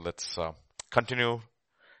Let's continue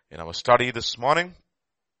in our study this morning.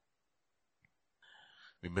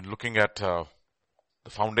 We've been looking at the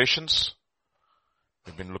foundations.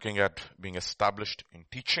 We've been looking at being established in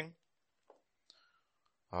teaching.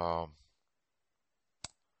 That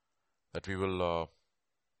we will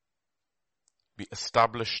be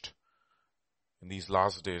established in these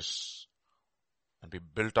last days and be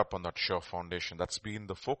built up on that sure foundation. That's been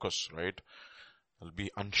the focus, right? It'll be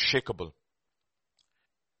unshakable.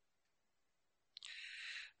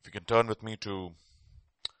 If you can turn with me to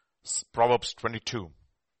Proverbs 22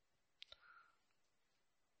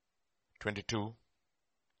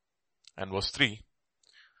 and verse 3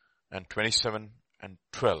 and 27 and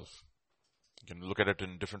 12. You can look at it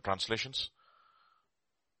in different translations.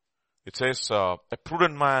 It says, a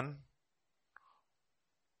prudent man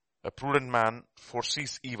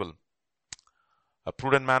foresees evil. A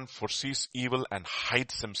prudent man foresees evil and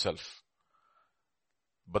hides himself.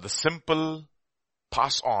 But the simple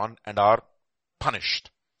pass on and are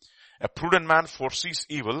punished. A prudent man foresees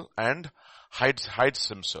evil and hides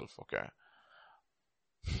himself. Okay.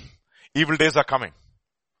 Evil days are coming.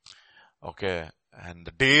 Okay. And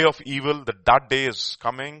the day of evil, that day is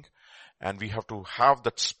coming, and we have to have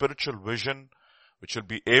that spiritual vision which will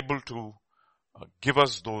be able to give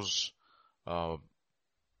us those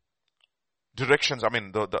directions. I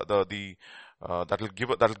mean, that'll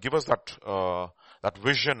give us that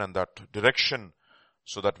vision and that direction,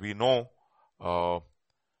 so that we know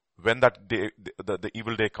when that day, the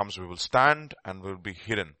evil day comes, we will stand and we will be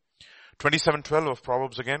hidden. 27:12 of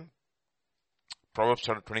Proverbs again. Proverbs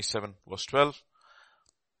chapter 27 verse 12.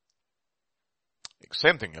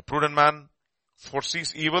 Same thing. A prudent man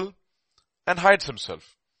foresees evil and hides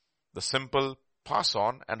himself. The simple pass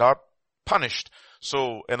on and are punished.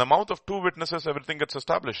 So in the mouth of two witnesses, everything gets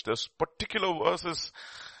established. This particular verse is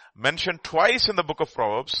mentioned twice in the book of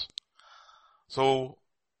Proverbs. So,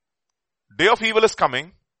 day of evil is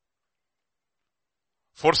coming.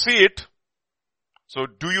 Foresee it. So,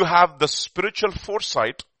 do you have the spiritual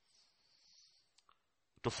foresight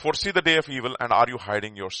to foresee the day of evil, and are you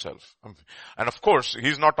hiding yourself? And of course,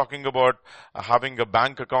 he's not talking about having a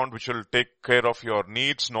bank account which will take care of your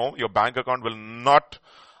needs. No, your bank account will not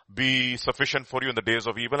be sufficient for you in the days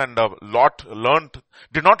of evil. And Lot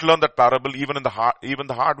did not learn that parable even the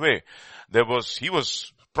hard way. He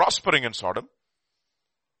was prospering in Sodom.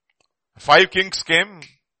 5 kings came,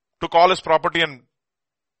 took all his property and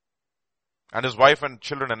his wife and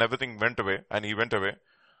children and everything went away, and he went away.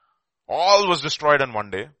 All was destroyed in one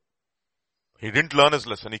day. He didn't learn his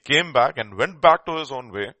lesson. He came back and went back to his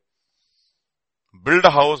own way, built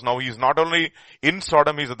a house. Now he's not only in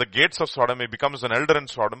Sodom, he's at the gates of Sodom. He becomes an elder in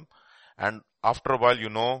Sodom. And after a while, you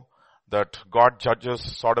know that God judges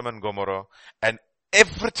Sodom and Gomorrah and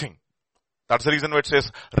everything. That's the reason why it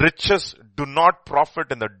says, riches do not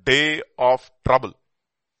profit in the day of trouble.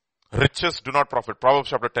 Riches do not profit. Proverbs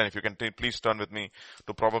chapter 10. If you can please turn with me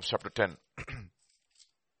to Proverbs chapter 10.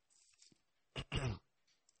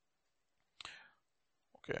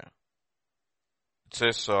 Okay. It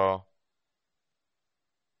says,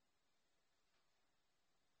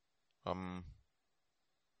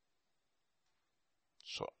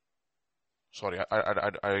 sorry,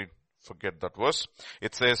 I forget that verse.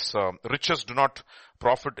 It says, riches do not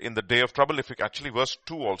profit in the day of trouble. If you actually verse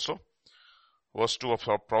 2 also. Verse 2 of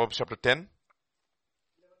Proverbs chapter 10.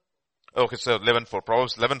 Okay, so 11:4.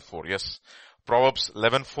 Proverbs 11:4. Yes. Proverbs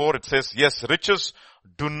 11:4. It says, yes, riches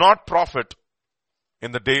do not profit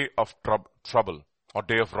in the day of trouble or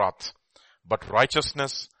day of wrath, but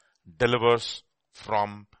righteousness delivers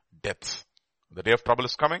from death. The day of trouble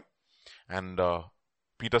is coming, and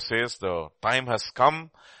Peter says the time has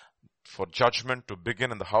come for judgment to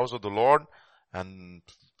begin in the house of the Lord, and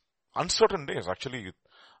uncertain days. Actually,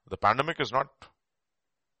 the pandemic is not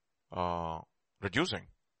reducing.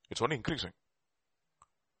 It's only increasing.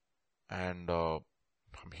 And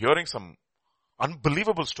I'm hearing some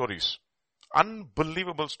unbelievable stories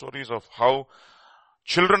of how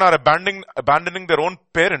children are abandoning their own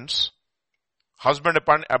parents, husband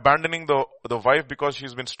abandoning the wife because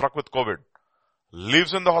she's been struck with COVID,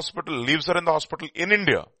 leaves her in the hospital in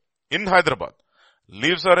India, in Hyderabad,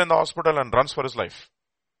 leaves her in the hospital and runs for his life.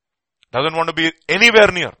 Doesn't want to be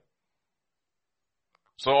anywhere near.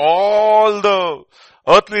 So all the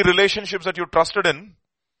earthly relationships that you trusted in,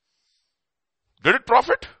 did it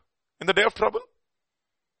profit in the day of trouble?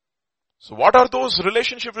 So what are those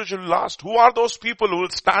relationships which will last? Who are those people who will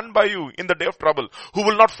stand by you in the day of trouble? Who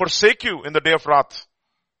will not forsake you in the day of wrath?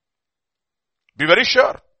 Be very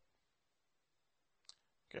sure.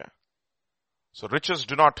 Okay. So riches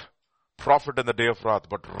do not profit in the day of wrath,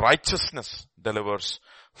 but righteousness delivers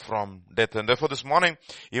from death. And therefore this morning,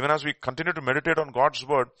 even as we continue to meditate on God's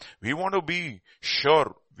word, we want to be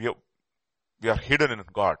sure we are hidden in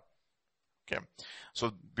God. Okay.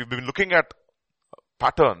 So we've been looking at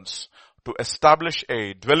patterns to establish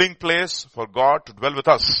a dwelling place for God to dwell with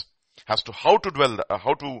us, as to how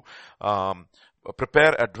to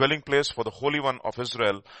prepare a dwelling place for the Holy One of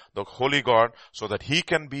Israel, the Holy God, so that He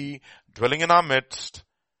can be dwelling in our midst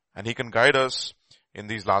and He can guide us in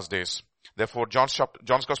these last days. Therefore, John's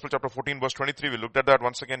Gospel chapter 14 verse 23, we looked at that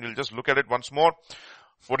once again. We'll just look at it once more.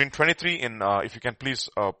 14:23 in, if you can please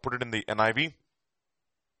put it in the NIV.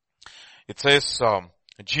 It says,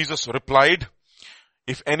 Jesus replied,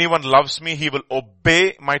 "If anyone loves me, he will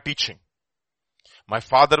obey my teaching. My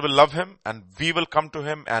Father will love him and we will come to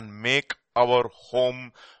him and make our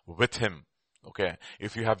home with him." Okay.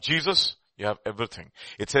 If you have Jesus, you have everything.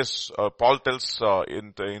 It says, Paul tells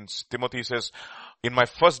in Timothy, he says, "In my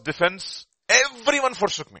first defense, everyone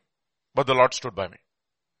forsook me, but the Lord stood by me."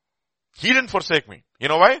 He didn't forsake me. You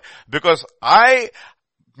know why? Because I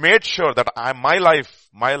made sure that my life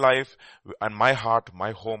and my heart,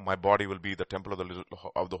 my home, my body will be the temple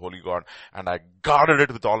of the Holy God. And I guarded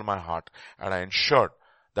it with all my heart. And I ensured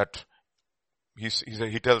that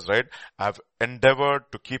he tells, right, "I've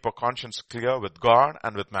endeavored to keep a conscience clear with God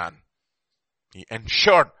and with man." He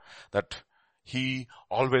ensured that he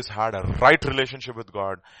always had a right relationship with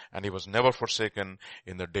God and he was never forsaken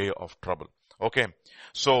in the day of trouble. Okay.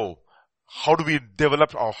 So, how do we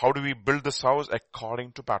develop or how do we build this house?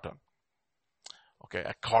 According to pattern. Okay,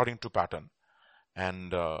 according to pattern.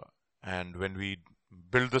 And when we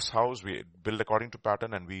build this house, we build according to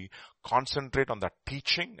pattern and we concentrate on that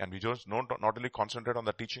teaching, and we just not only concentrate on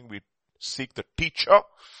the teaching, we seek the teacher.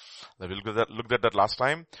 We looked at that last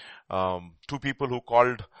time. Two people who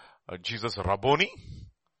called Jesus Rabboni.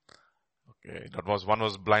 Okay, one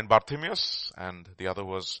was blind Bartimaeus and the other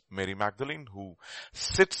was Mary Magdalene, who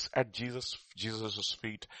sits at Jesus'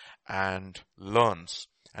 feet and learns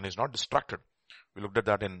and is not distracted. We looked at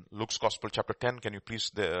that in Luke's Gospel chapter 10. Can you please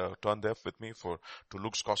turn there with me to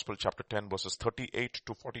Luke's Gospel chapter 10 verses 38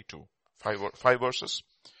 to 42. Five verses.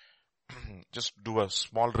 Just do a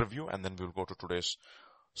small review and then we'll go to today's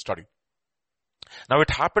study. Now it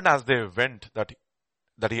happened as they went that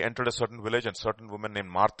he entered a certain village, and certain woman named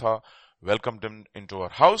Martha welcomed him into her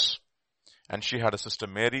house. And she had a sister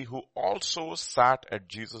Mary who also sat at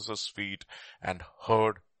Jesus' feet and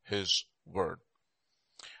heard his word.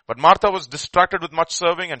 But Martha was distracted with much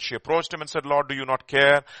serving, and she approached him and said, "Lord, do you not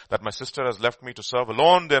care that my sister has left me to serve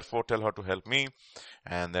alone? Therefore tell her to help me."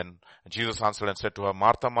 And then Jesus answered and said to her,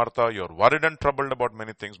 "Martha, Martha, you are worried and troubled about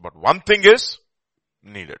many things, but one thing is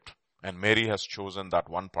needed. And Mary has chosen that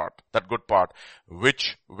one part, that good part,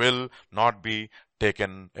 which will not be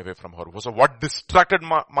taken away from her." So what distracted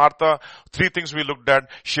Martha? Three things we looked at.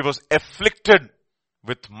 She was afflicted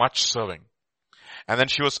with much serving. And then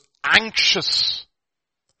she was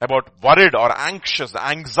worried or anxious,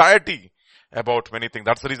 anxiety about many things.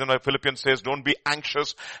 That's the reason why Philippians says, don't be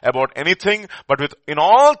anxious about anything, but in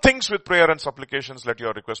all things with prayer and supplications, let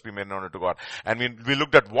your request be made known to God. And we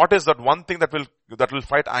looked at what is that one thing that will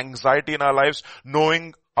fight anxiety in our lives,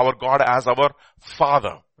 knowing our God as our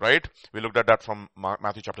Father, right? We looked at that from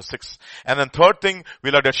Matthew chapter 6. And then third thing,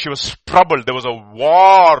 we looked at she was troubled. There was a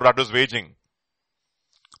war that was waging.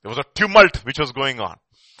 There was a tumult which was going on.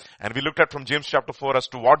 And we looked at from James chapter 4 as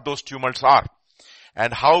to what those tumults are.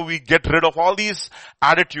 And how we get rid of all these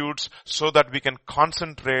attitudes so that we can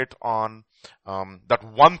concentrate on that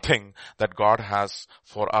one thing that God has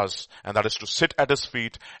for us. And that is to sit at His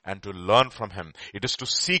feet and to learn from Him. It is to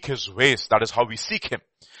seek His ways. That is how we seek Him.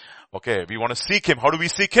 Okay, we want to seek Him. How do we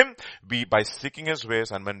seek Him? By seeking His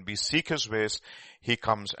ways. And when we seek His ways, He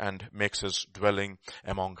comes and makes His dwelling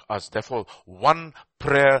among us. Therefore, one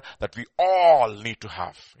prayer that we all need to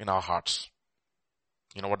have in our hearts.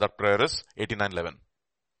 You know what that prayer is? 89:11.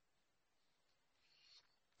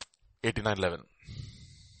 89:11.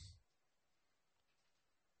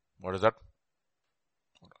 What is that?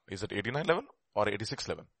 Is it 89:11 or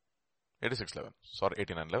 86:11? 86:11. Sorry,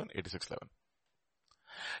 89:11, 86:11.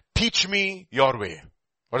 Teach me your way.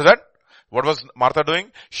 What is that? What was Martha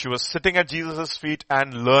doing? She was sitting at Jesus' feet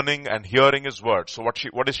and learning and hearing His word. So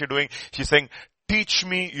what is she doing? She's saying, teach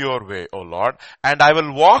me your way, O Lord, and I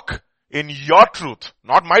will walk in your truth,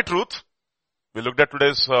 not my truth. We looked at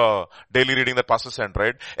today's daily reading that Pastor sent,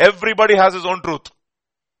 right? Everybody has his own truth.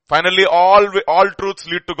 Finally, all truths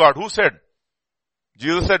lead to God. Who said?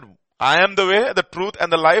 Jesus said, I am the way, the truth,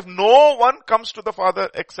 and the life. No one comes to the Father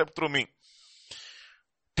except through me.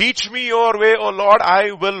 Teach me your way, O Lord.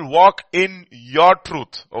 I will walk in your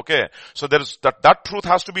truth. Okay. So there is that truth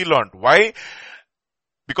has to be learned. Why?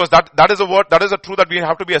 Because that is a word, that is a truth that we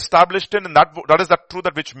have to be established in, and that is the truth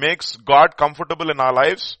that which makes God comfortable in our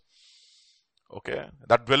lives. Okay.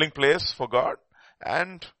 That dwelling place for God.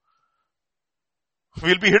 And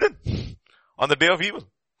we'll be hidden on the day of evil.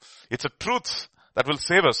 It's a truth that will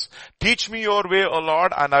save us. Teach me your way, O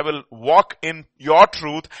Lord, and I will walk in your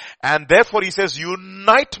truth. And therefore he says,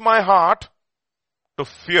 unite my heart to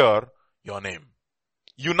fear your name.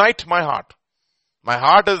 Unite my heart. My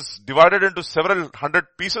heart is divided into several hundred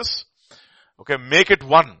pieces. Okay, make it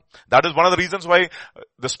one. That is one of the reasons why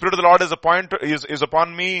the Spirit of the Lord is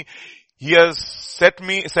upon me. He has sent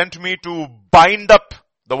me to bind up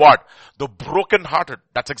the what? The broken-hearted.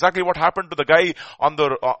 That's exactly what happened to the guy on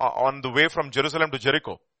the way from Jerusalem to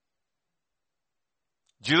Jericho.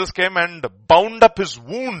 Jesus came and bound up his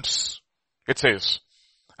wounds, it says.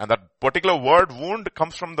 And that particular word, wound,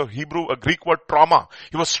 comes from the Hebrew, a Greek word, trauma.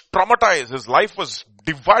 He was traumatized. His life was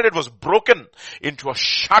divided, was broken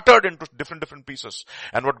shattered into different pieces.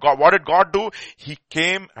 And what did God do? He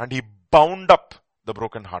came and he bound up the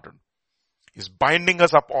brokenhearted. He's binding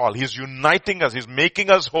us up all. He's uniting us. He's making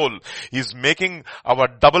us whole. He's making our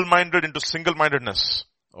double-minded into single-mindedness.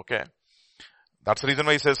 Okay. That's the reason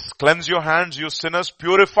why he says, cleanse your hands, you sinners.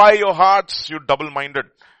 Purify your hearts, you double-minded.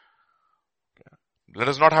 Let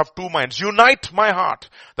us not have two minds. Unite my heart,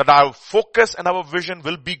 that our focus and our vision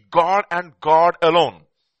will be God and God alone.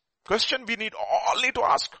 Question we all need to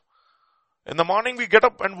ask. In the morning we get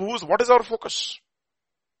up and what is our focus?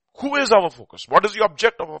 Who is our focus? What is the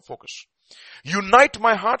object of our focus? Unite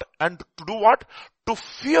my heart, and to do what? To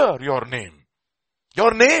fear your name.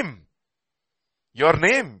 Your name. Your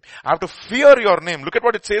name. I have to fear your name. Look at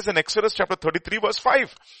what it says in Exodus chapter 33 verse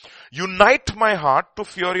 5. Unite my heart to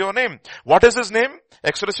fear your name. What is his name?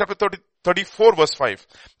 Exodus chapter 34 verse 5.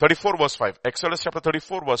 34 verse 5. Exodus chapter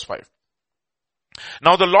 34 verse 5.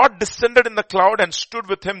 Now the Lord descended in the cloud and stood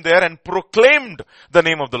with him there and proclaimed the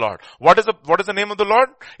name of the Lord. What is the name of the Lord?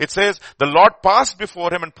 It says, the Lord passed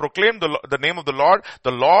before him and proclaimed the name of the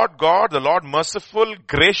Lord God, the Lord merciful,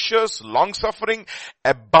 gracious, long-suffering,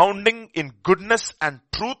 abounding in goodness and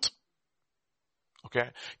truth. Okay.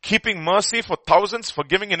 Keeping mercy for thousands,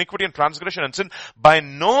 forgiving iniquity and transgression and sin, by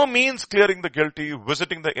no means clearing the guilty,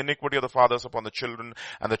 visiting the iniquity of the fathers upon the children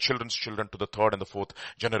and the children's children to the third and the fourth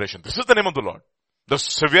generation. This is the name of the Lord. The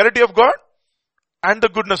severity of God and the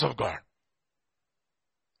goodness of God.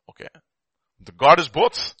 Okay. The God is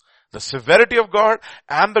both. The severity of God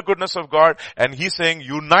and the goodness of God. And he's saying,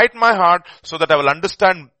 unite my heart so that I will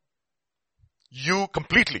understand you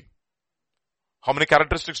completely. How many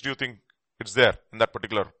characteristics do you think it's there in that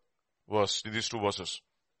particular verse, in these two verses?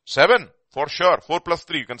 7, for sure. 4 plus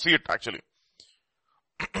 3, you can see it actually.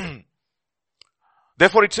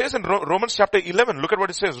 Therefore it says in Romans chapter 11, look at what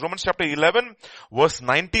it says. Romans chapter 11 verse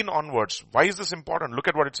 19 onwards. Why is this important? Look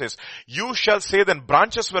at what it says. You shall say then,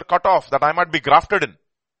 branches were cut off that I might be grafted in.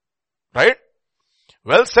 Right?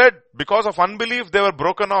 Well said, because of unbelief they were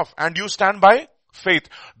broken off, and you stand by faith.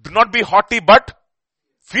 Do not be haughty but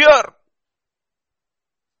fear.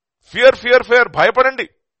 Fear. Bhayapadandi.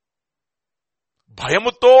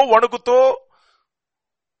 Bhayamuto, vanukuto,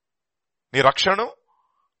 ni rakshanu,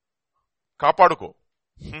 kapaduko.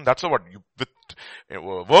 That's a word.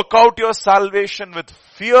 Work out your salvation with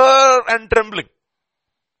fear and trembling.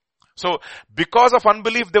 So, because of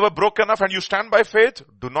unbelief, they were broken off, and you stand by faith.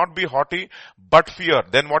 Do not be haughty, but fear.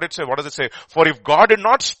 Then what does it say? For if God did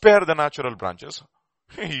not spare the natural branches,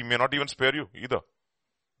 he may not even spare you either.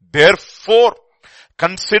 Therefore,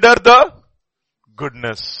 consider the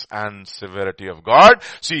goodness and severity of God.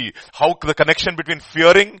 See how the connection between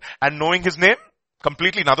fearing and knowing his name?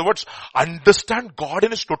 Completely. In other words, understand God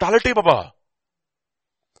in his totality, Baba.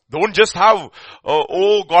 Don't just have,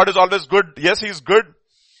 God is always good. Yes, he is good.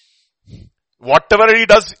 Whatever he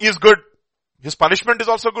does is good. His punishment is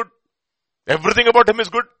also good. Everything about him is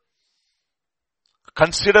good.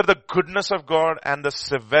 Consider the goodness of God and the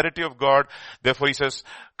severity of God. Therefore he says,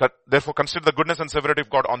 consider the goodness and severity of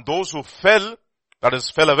God on those who fell, that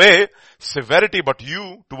is, fell away. Severity, but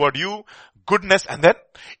toward you, goodness. And then,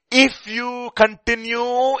 if you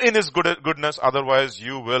continue in his goodness, otherwise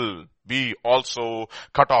you will be also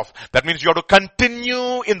cut off. That means you have to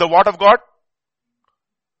continue in the what of God?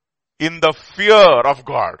 In the fear of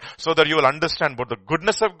God, so that you will understand both the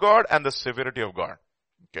goodness of God and the severity of God.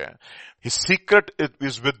 Okay. His secret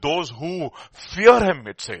is with those who fear him,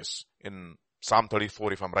 it says in Psalm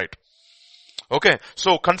 34, if I'm right. Okay.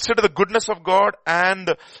 So consider the goodness of God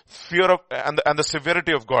and fear of, and the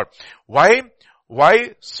severity of God. Why?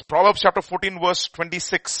 Proverbs chapter 14 verse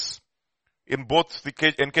 26 in both the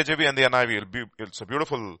NKJV and the NIV. It's a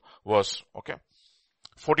beautiful verse. Okay.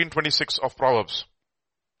 14:26 of Proverbs.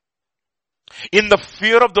 In the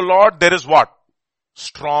fear of the Lord, there is what?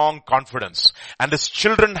 Strong confidence. And his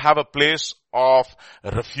children have a place of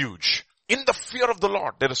refuge. In the fear of the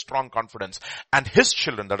Lord, there is strong confidence. And his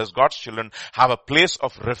children, that is God's children, have a place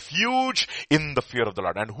of refuge in the fear of the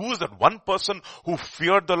Lord. And who is that one person who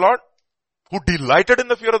feared the Lord? Who delighted in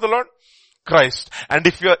the fear of the Lord? Christ. And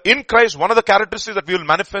if you are in Christ, one of the characteristics that we will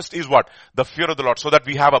manifest is what? The fear of the Lord. So that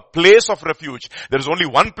we have a place of refuge. There is only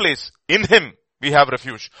one place. In him, we have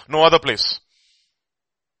refuge. No other place.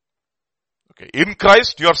 Okay. In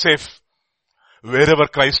Christ, you are safe. Wherever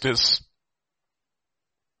Christ is.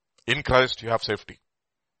 In Christ, you have safety.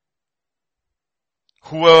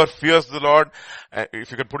 Whoever fears the Lord,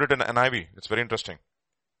 if you can put it in NIV, it's very interesting.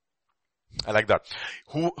 I like that.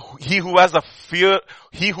 He who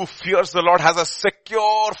fears the Lord has a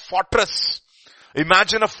secure fortress.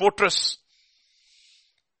 Imagine a fortress.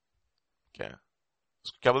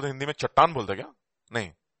 क्या बोलते हैं हिंदी में? चट्टान बोलते क्या?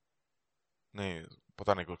 नहीं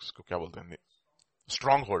पता नहीं उसको क्या बोलते हैं Hindi.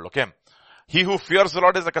 Stronghold. Okay. He who fears the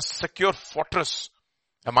Lord is like a secure fortress.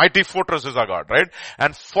 A mighty fortress is our God, right?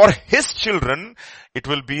 And for his children, it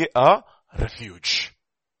will be a refuge.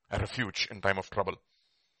 A refuge in time of trouble.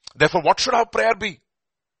 Therefore, what should our prayer be?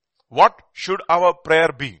 What should our prayer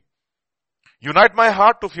be? Unite my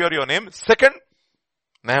heart to fear your name. Second,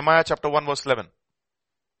 Nehemiah chapter 1 verse 11.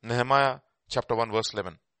 Nehemiah chapter 1 verse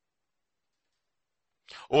 11.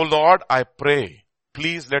 O Lord, I pray,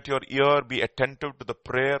 please let your ear be attentive to the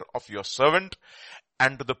prayer of your servant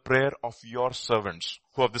and to the prayer of your servants.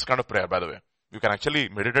 Who have this kind of prayer, by the way? You can actually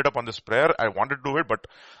meditate upon this prayer. I wanted to do it, but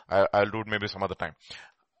I'll do it maybe some other time.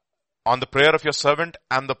 On the prayer of your servant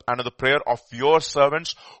and the prayer of your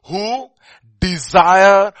servants who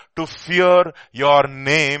desire to fear your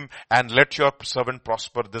name, and let your servant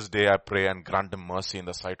prosper this day, I pray, and grant him mercy in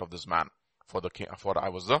the sight of this man. For I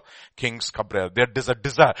was the king's cupbearer. There is a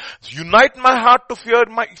desire. Unite my heart to fear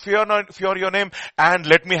your name, and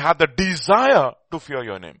let me have the desire to fear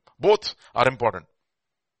your name. Both are important.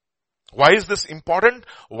 Why is this important?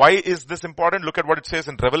 Look at what it says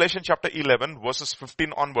in Revelation chapter 11 verses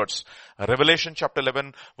 15 onwards. Revelation chapter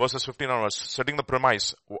 11 verses 15 onwards, setting the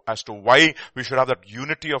premise as to why we should have that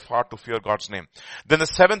unity of heart to fear God's name. Then the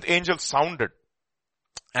seventh angel sounded,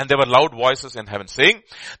 and there were loud voices in heaven saying,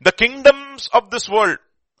 the kingdoms of this world.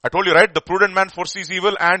 I told you, right? The prudent man foresees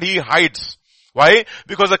evil and he hides. Why?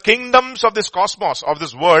 Because the kingdoms of this cosmos, of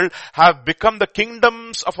this world, have become the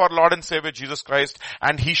kingdoms of our Lord and Savior Jesus Christ,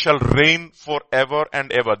 and he shall reign forever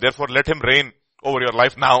and ever. Therefore, let him reign over your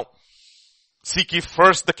life now. Seek ye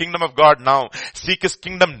first the kingdom of God now. Seek his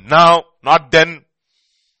kingdom now, not then.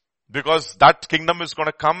 Because that kingdom is going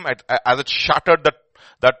to come as it shattered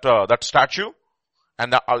that statue.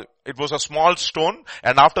 And it was a small stone,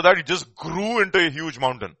 and after that it just grew into a huge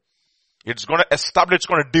mountain. It's going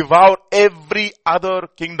to devour every other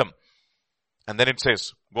kingdom. And then it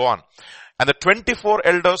says, go on. And the 24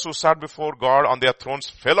 elders who sat before God on their thrones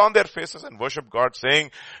fell on their faces and worshipped God,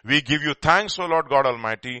 saying, we give you thanks, O Lord God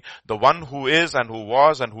Almighty, the one who is and who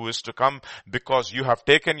was and who is to come, because you have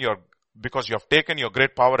taken your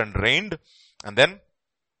great power and reigned. And then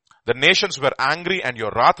the nations were angry, and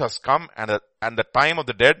your wrath has come, and the time of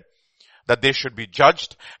the dead, that they should be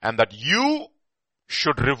judged, and that you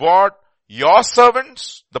should reward your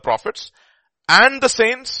servants, the prophets, and the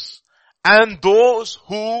saints, and those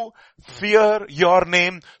who fear your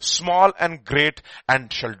name, small and great,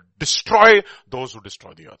 and shall destroy those who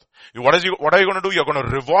destroy the earth. What are you going to do? You're going to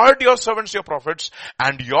reward your servants, your prophets,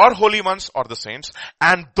 and your holy ones, or the saints,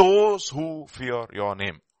 and those who fear your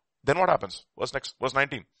name. Then what happens? Verse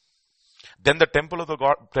 19. Then the temple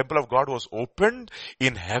of God was opened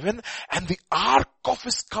in heaven, and the ark of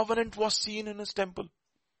his covenant was seen in his temple.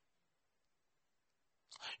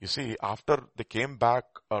 You see, after they came back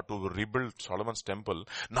to rebuild Solomon's temple,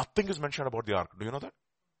 nothing is mentioned about the ark. Do you know that?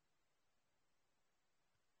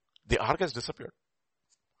 The ark has disappeared.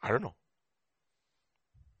 I don't know.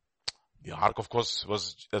 The ark, of course,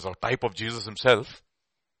 was as a type of Jesus himself.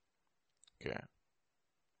 Okay.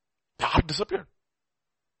 The ark disappeared.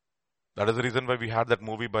 That is the reason why we had that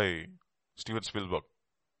movie by Steven Spielberg.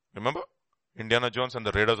 Remember? Indiana Jones and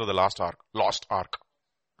the Raiders of the Lost Ark.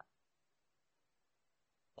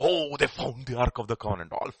 Oh, they found the Ark of the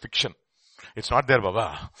Covenant. All fiction. It's not there,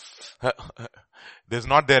 Baba. It's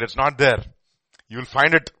not there. You will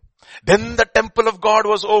find it Then the temple of God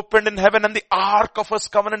was opened in heaven and the ark of his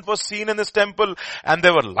covenant was seen in his temple, and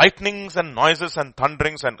there were lightnings and noises and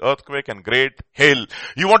thunderings and earthquake and great hail.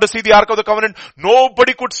 You want to see the ark of the covenant?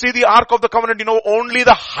 Nobody could see the ark of the covenant. Only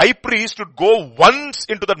the high priest would go once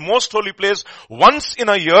into that most holy place once in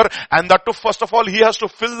a year, and that too, first of all, he has to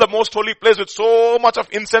fill the most holy place with so much of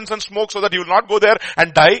incense and smoke so that he will not go there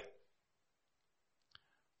and die.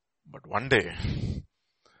 But one day,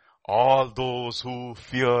 all those who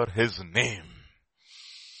fear his name,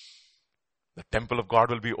 the temple of God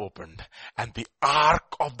will be opened and the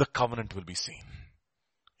ark of the covenant will be seen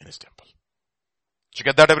in his temple. Did you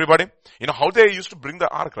get that, everybody? How they used to bring the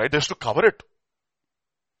ark, right? They used to cover it.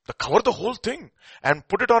 They cover the whole thing and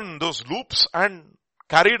put it on those loops and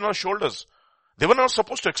carry it on their shoulders. They were not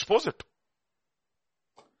supposed to expose it.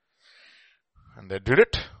 And they did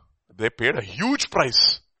it. They paid a huge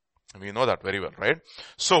price. We know that very well, right?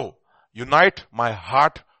 So, unite my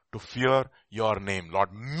heart to fear your name.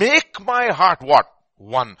 Lord, make my heart what?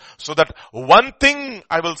 One. So that one thing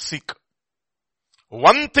I will seek.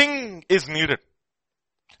 One thing is needed.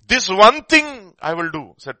 This one thing I will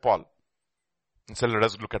do, said Paul. And so let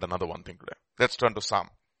us look at another one thing today. Let's turn to Psalm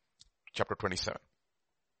chapter 27.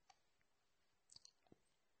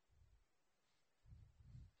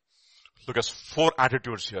 Look at 4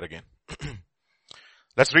 attitudes here again.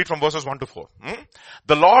 Let's read from verses 1 to 4.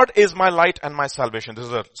 The Lord is my light and my salvation. This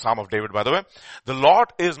is a Psalm of David, by the way. The Lord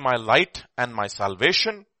is my light and my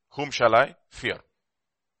salvation. Whom shall I fear?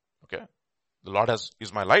 Okay. The Lord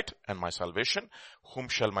is my light and my salvation. Whom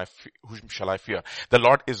shall I fear? The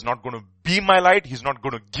Lord is not going to be my light. He's not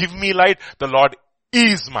going to give me light. The Lord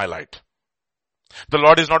is my light. The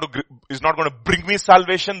Lord is not going to bring me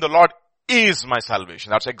salvation. The Lord is my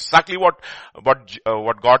salvation. That's exactly what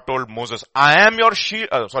God told Moses. I am your shield,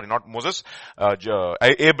 not Moses,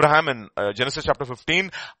 Abraham in Genesis chapter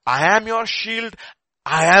 15. I am your shield.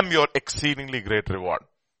 I am your exceedingly great reward.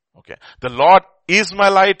 Okay. The Lord is my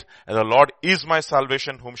light and the Lord is my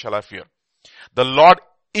salvation. Whom shall I fear? The Lord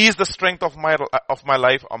is the strength of my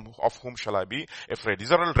life. Of whom shall I be afraid?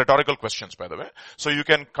 These are all rhetorical questions, by the way. So you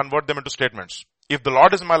can convert them into statements. If the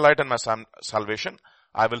Lord is my light and my salvation,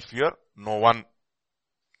 I will fear no one.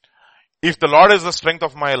 If the Lord is the strength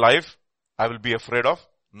of my life, I will be afraid of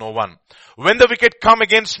no one. When the wicked come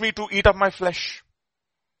against me to eat up my flesh,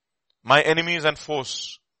 my enemies and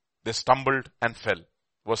foes, they stumbled and fell.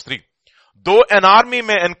 Verse 3. Though an army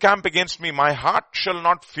may encamp against me, my heart shall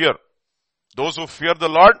not fear. Those who fear the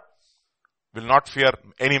Lord will not fear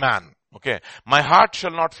any man. Okay. My heart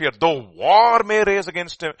shall not fear. Though war may raise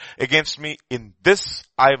against me, in this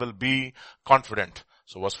I will be confident.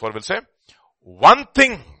 So verse 4 will say, one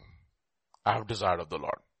thing I have desired of the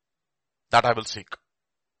Lord, that I will seek,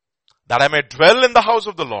 that I may dwell in the house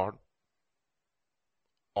of the Lord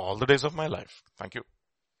all the days of my life. Thank you.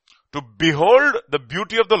 To behold the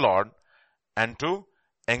beauty of the Lord and to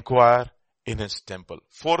inquire in his temple.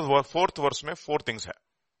 Fourth verse में 4 things है.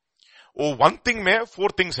 Oh, one thing में 4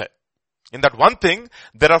 things है. In that one thing,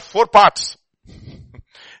 there are 4 parts.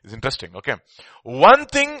 It's interesting, okay. One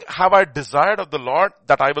thing have I desired of the Lord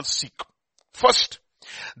that I will seek. First,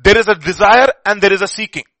 there is a desire and there is a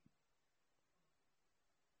seeking.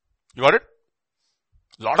 You got it?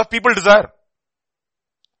 A lot of people desire.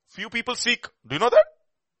 Few people seek. Do you know that?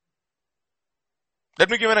 Let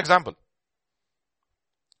me give you an example.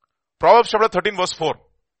 Proverbs chapter 13 verse 4.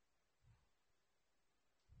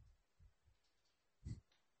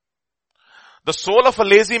 The soul of a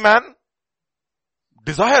lazy man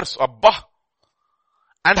desires Abba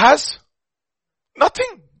and has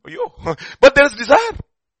nothing. But there is desire.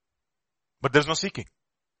 But there is no seeking.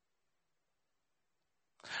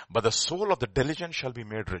 But the soul of the diligent shall be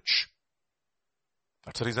made rich.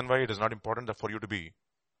 That's the reason why it is not important for you to be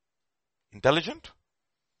intelligent,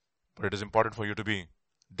 but it is important for you to be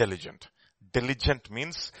diligent. Diligent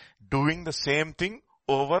means doing the same thing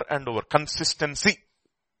over and over. Consistency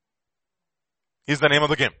is the name of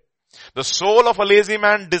the game. The soul of a lazy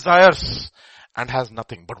man desires and has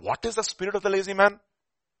nothing. But what is the spirit of the lazy man?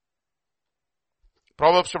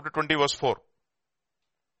 Proverbs chapter 20 verse 4.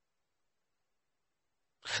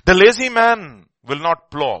 The lazy man will not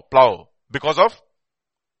plow because of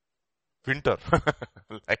winter.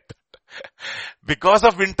 Like that. Because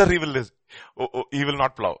of winter he will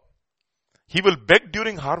not plow. He will beg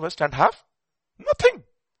during harvest and have nothing.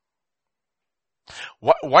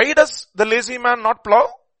 Why does the lazy man not plow?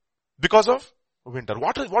 Because of winter.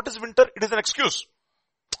 What is winter? It is an excuse.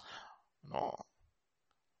 No.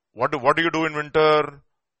 What do you do in winter?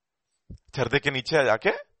 चरदे के नीचे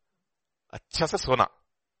जाके अच्छा से सोना.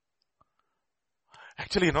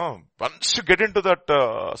 Actually, once you get into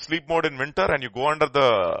that sleep mode in winter and you go under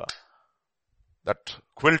that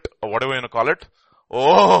quilt or whatever you call it,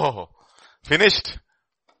 oh, finished.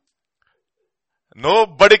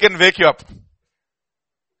 Nobody can wake you up.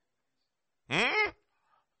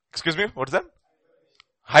 Excuse me, what's that?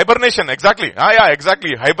 Hibernation, exactly. Yeah,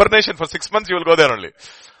 exactly. Hibernation for 6 months you will go there only.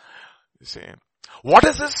 You see. What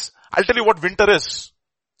is this? I'll tell you what winter is.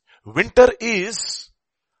 Winter is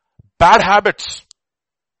bad habits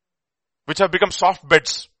which have become soft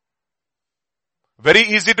beds. Very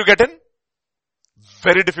easy to get in,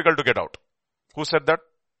 very difficult to get out. Who said that?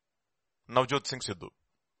 Navjot Singh Sidhu.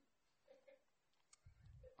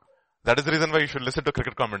 That is the reason why you should listen to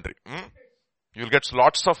cricket commentary. You'll get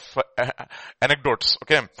lots of anecdotes.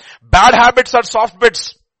 Okay. Bad habits are soft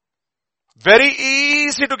beds. Very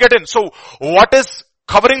easy to get in. So what is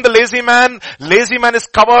covering the lazy man? Lazy man is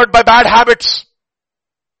covered by bad habits.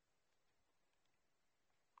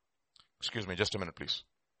 Excuse me, just a minute please.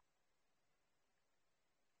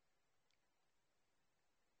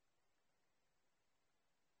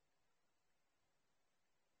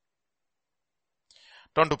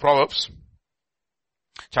 Turn to Proverbs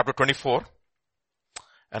chapter 24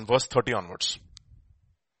 and verse 30 onwards.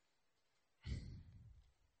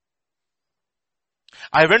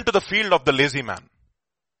 I went to the field of the lazy man.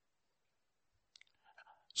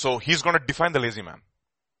 So he's going to define the lazy man.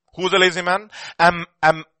 Who is the lazy man?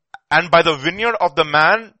 And by the vineyard of the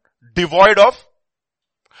man devoid of.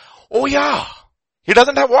 Oh yeah. He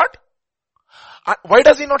doesn't have what? Why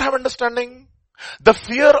does he not have understanding? The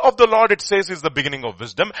fear of the Lord, it says, is the beginning of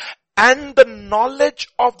wisdom, and the knowledge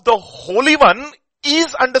of the Holy One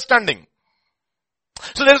is understanding.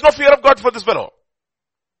 So there is no fear of God for this fellow.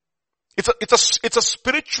 It's a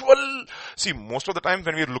spiritual, see, most of the time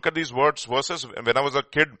when we look at these verses, when I was a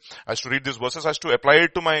kid, I used to read these verses, I used to apply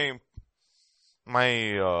it to my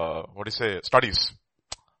studies.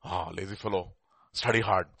 Lazy fellow, study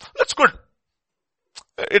hard. That's good.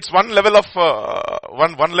 It's one level of,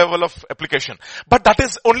 one level of application. But that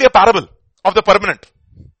is only a parable of the permanent.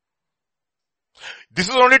 This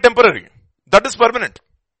is only temporary. That is permanent.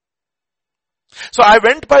 So I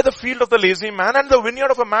went by the field of the lazy man and the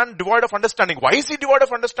vineyard of a man devoid of understanding. Why is he devoid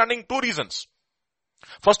of understanding? 2 reasons.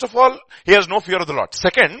 First of all, he has no fear of the Lord.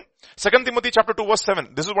 Second, 2 Timothy chapter 2 verse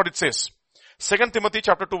 7. This is what it says. 2 Timothy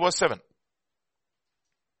chapter 2 verse 7.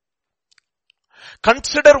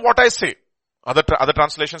 Consider what I say. Other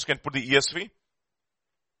translations can put the ESV.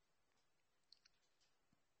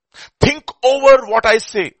 Think over what I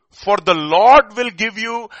say, for the Lord will give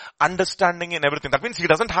you understanding in everything. That means he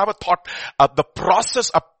doesn't have a thought, the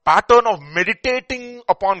process, a pattern of meditating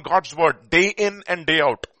upon God's word day in and day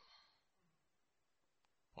out.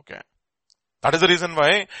 Okay. That is the reason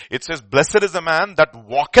why it says, blessed is the man that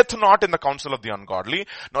walketh not in the counsel of the ungodly,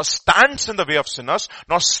 nor stands in the way of sinners,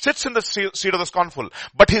 nor sits in the seat of the scornful,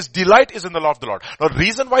 but his delight is in the law of the Lord. Now, the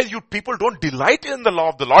reason why you people don't delight in the law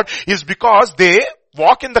of the Lord is because they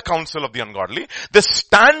walk in the counsel of the ungodly, they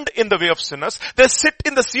stand in the way of sinners, they sit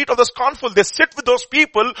in the seat of the scornful, they sit with those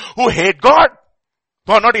people who hate God,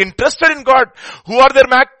 who are not interested in God, who are their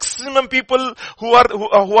maximum people, who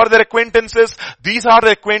are their acquaintances. These are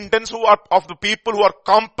the acquaintances who are of the people who are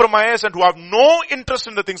compromised and who have no interest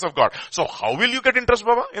in the things of God. So how will you get interest,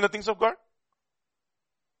 Baba, in the things of God?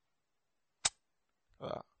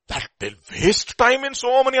 That they'll waste time in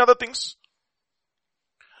so many other things.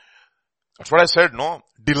 That's what I said, no?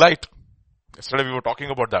 Delight. Yesterday we were talking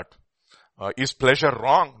about that. Is pleasure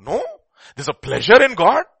wrong? No. There's a pleasure in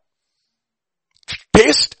God.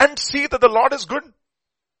 Taste and see that the Lord is good.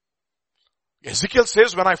 Ezekiel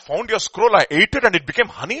says, when I found your scroll, I ate it and it became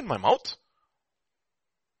honey in my mouth.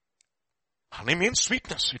 Honey means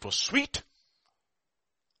sweetness. It was sweet.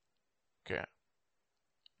 Okay.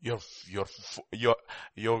 Your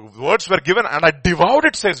words were given and I devoured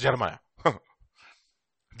it, says Jeremiah.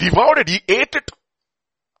 Devoured it. He ate it.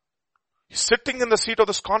 He's sitting in the seat of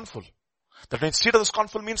the scornful. That means seat of the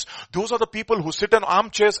scornful means those are the people who sit in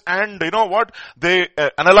armchairs and you know what? They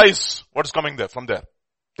analyze what's coming there from there.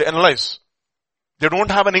 They analyze. They don't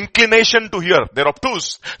have an inclination to hear. They're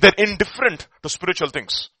obtuse. They're indifferent to spiritual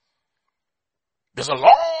things. There's a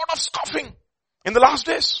lot of scoffing in the last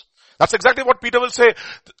days. That's exactly what Peter will say.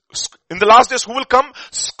 In the last days, who will come?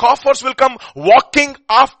 Scoffers will come walking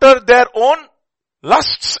after their own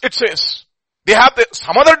lusts, it says. They have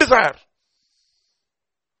some other desire.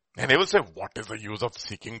 And they will say, what is the use of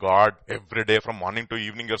seeking God every day from morning to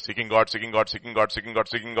evening? You're seeking God, seeking God, seeking God, seeking God,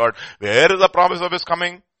 seeking God. Where is the promise of His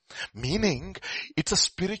coming? Meaning, it's a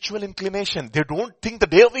spiritual inclination. They don't think the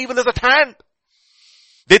day of evil is at hand.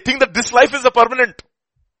 They think that this life is a permanent.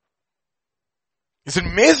 It's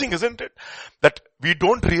amazing, isn't it? That we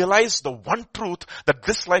don't realize the one truth that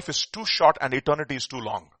this life is too short and eternity is too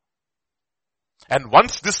long. And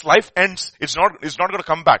once this life ends, it's not going to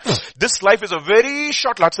come back. This life is a very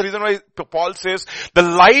short, that's the reason why Paul says, the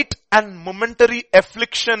light and momentary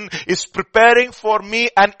affliction is preparing for me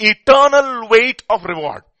an eternal weight of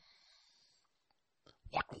reward.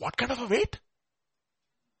 What kind of a weight?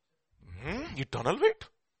 Eternal weight.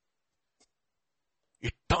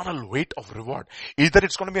 Eternal weight of reward. Either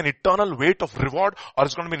it's going to be an eternal weight of reward or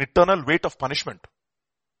it's going to be an eternal weight of punishment.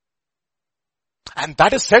 And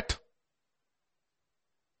that is set.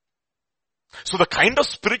 So the kind of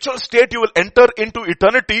spiritual state you will enter into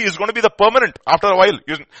eternity is going to be the permanent after a while.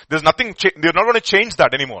 There's nothing, you're not going to change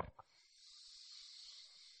that anymore.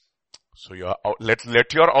 So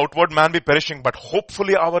let your outward man be perishing, but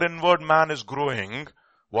hopefully our inward man is growing.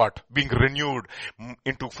 What? Being renewed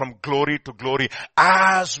from glory to glory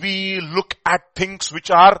as we look at things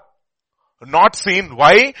which are not seen.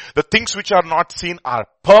 Why? The things which are not seen are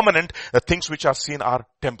permanent. The things which are seen are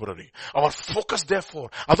temporary. Our focus therefore,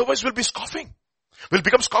 otherwise we'll be scoffing. We'll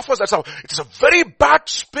become scoffers. It is a very bad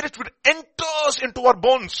spirit which enters into our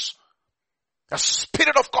bones. A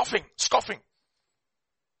spirit of scoffing.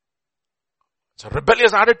 It's a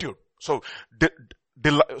rebellious attitude. So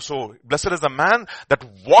blessed is the man that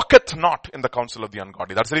walketh not in the counsel of the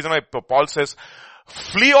ungodly. That's the reason why Paul says,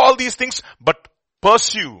 flee all these things, but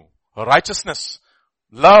pursue righteousness,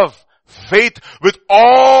 love, faith with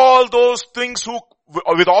all those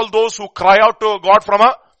who cry out to God from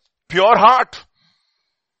a pure heart.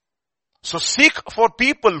 So seek for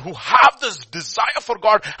people who have this desire for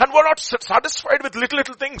God and who are not satisfied with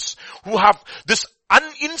little things, who have this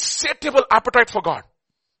uninsatiable appetite for God.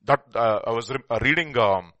 That I was reading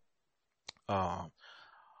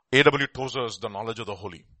A.W. Tozer's The Knowledge of the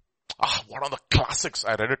Holy. One of the classics.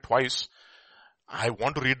 I read it twice. I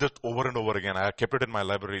want to read it over and over again. I kept it in my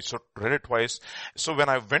library, so read it twice. So when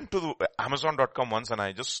I went to Amazon.com once and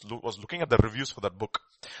I just was looking at the reviews for that book,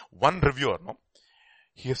 one reviewer,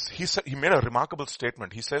 he made a remarkable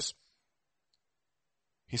statement. He says,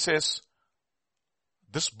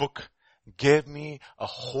 this book gave me a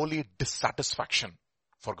holy dissatisfaction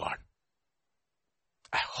for God.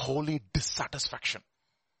 A holy dissatisfaction.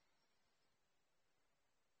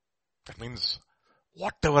 That means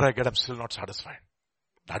whatever I get, I'm still not satisfied.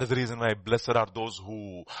 That is the reason why blessed are those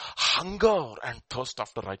who hunger and thirst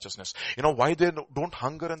after righteousness. You know why they don't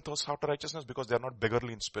hunger and thirst after righteousness? Because they are not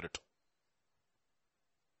beggarly in spirit.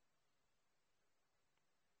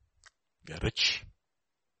 They are rich.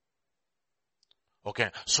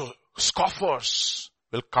 Okay, so scoffers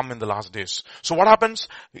will come in the last days. So what happens?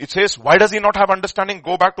 It says, why does he not have understanding?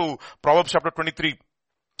 Go back to Proverbs chapter 23.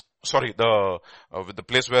 Sorry, the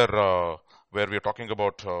place where we are talking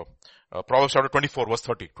about, Proverbs chapter 24 verse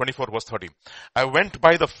 30. I went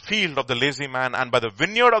by the field of the lazy man and by the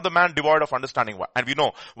vineyard of the man devoid of understanding. And we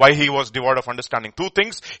know why he was devoid of understanding. Two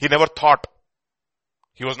things, he never thought.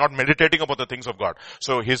 He was not meditating about the things of God.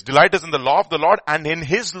 So his delight is in the law of the Lord, and in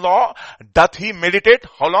his law doth he meditate.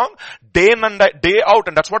 How long? Day in and day out.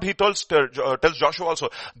 And that's what he tells Joshua also.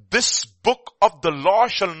 This book of the law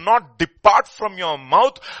shall not depart from your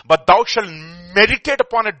mouth, but thou shalt meditate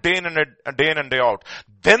upon it day in and day out.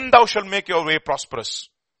 Then thou shalt make your way prosperous.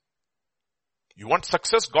 You want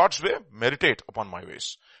success God's way? Meditate upon my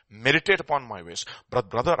ways. Meditate upon my ways.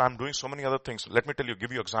 Brother, I'm doing so many other things. Let me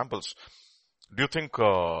give you examples. Do you think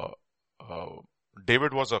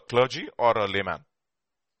David was a clergy or a layman?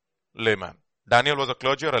 Layman. Daniel was a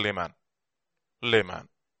clergy or a layman? Layman.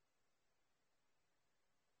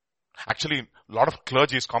 Actually, a lot of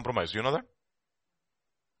clergy is compromised. You know that?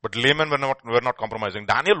 But laymen were not compromising.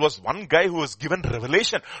 Daniel was one guy who was given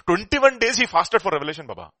revelation. 21 days he fasted for revelation,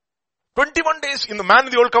 Baba. 21 days in the man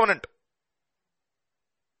in the old covenant.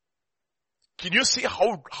 Can you see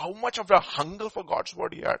how much of a hunger for God's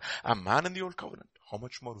word he had? A man in the old covenant. How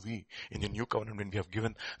much more we in the new covenant when we have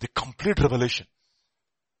given the complete revelation.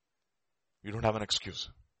 You don't have an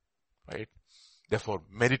excuse. Right? Therefore,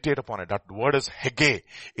 meditate upon it. That word is hege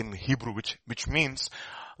in Hebrew, which means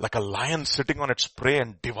like a lion sitting on its prey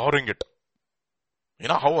and devouring it. You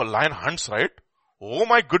know how a lion hunts, right? Oh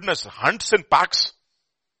my goodness, hunts in packs.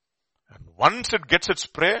 And once it gets its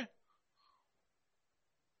prey,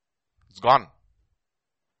 it's gone.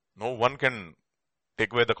 No one can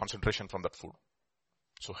take away the concentration from that food.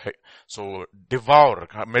 So devour,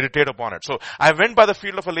 meditate upon it. So I went by the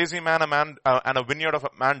field of a lazy man, and a vineyard of a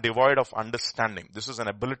man devoid of understanding. This is an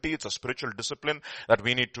ability, it's a spiritual discipline that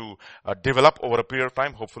we need to develop over a period of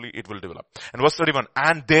time. Hopefully it will develop. And verse 31,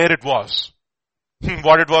 and there it was.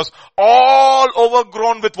 What it was? All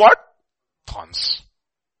overgrown with what? thorns.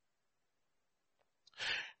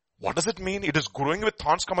 What does it mean? It is growing with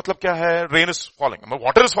thorns. Ka matlab kya hai? Rain is falling.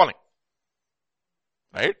 Water is falling.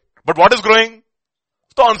 Right? But what is growing?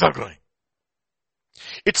 Thorns are growing.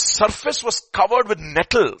 Its surface was covered with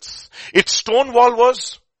nettles. Its stone wall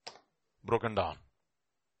was broken down.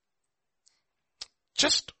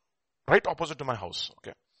 Just right opposite to my house.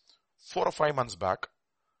 Okay. 4 or 5 months back,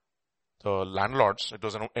 the landlords, it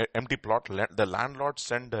was an empty plot, the landlord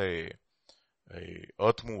sent a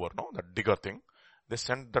earth mover, that digger thing. They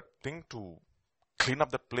sent that thing to clean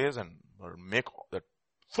up that place and make that,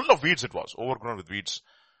 full of weeds it was, overgrown with weeds.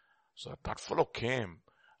 So that fellow came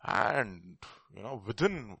and,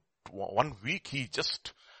 within 1 week he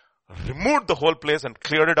just removed the whole place and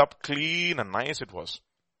cleared it up clean and nice it was.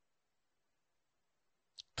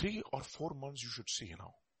 3 or 4 months you should see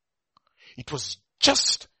now. It was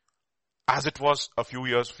just as it was a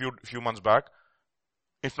few months back,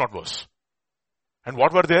 if not worse. And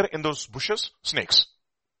what were there in those bushes? Snakes.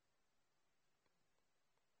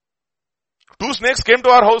 2 snakes came to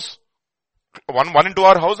our house. One into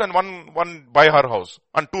our house and one by her house.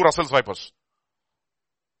 And 2 Russell's vipers.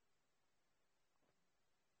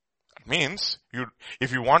 That means,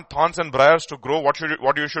 if you want thorns and briars to grow, what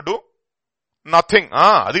you should do? Nothing.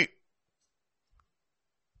 Adi.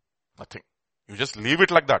 Nothing. You just leave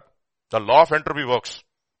it like that. The law of entropy works.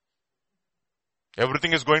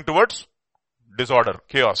 Everything is going towards disorder,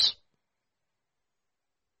 chaos.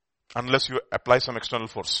 Unless you apply some external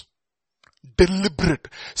force. Deliberate.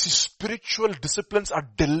 See, spiritual disciplines are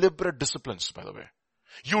deliberate disciplines, by the way.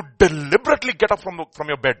 You deliberately get up from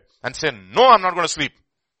your bed and say, no, I'm not going to sleep.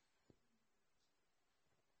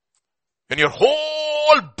 When your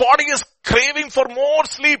whole body is craving for more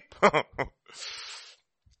sleep.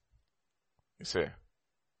 You say,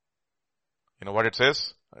 you know what it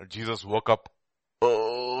says? Jesus woke up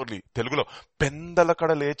early. Telugulo,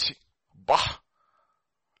 pendalakada lechi.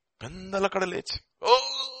 Pendalakada lechi.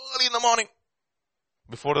 Early in the morning.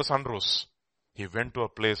 Before the sun rose. He went to a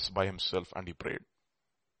place by himself and he prayed.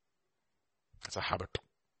 It's a habit.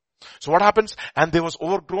 So what happens? And there was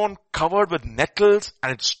overgrown, covered with nettles,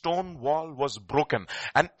 and its stone wall was broken.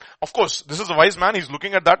 And of course, this is a wise man. He's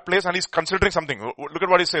looking at that place and he's considering something. Look at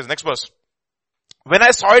what he says. Next verse. When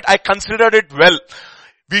I saw it, I considered it well.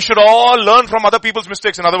 We should all learn from other people's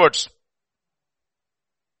mistakes. In other words,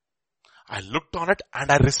 I looked on it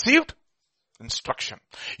and I received instruction.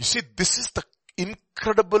 You see, this is the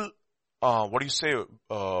incredible, I would say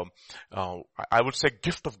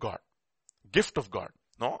gift of God. Gift of God.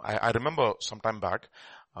 No, I remember some time back,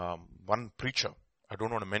 one preacher, I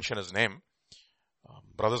don't want to mention his name,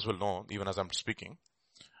 brothers will know even as I'm speaking,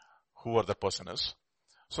 whoever that person is.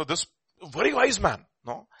 So this very wise man,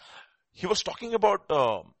 he was talking about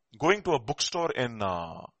going to a bookstore in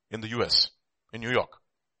the US, in New York.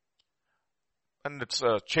 And it's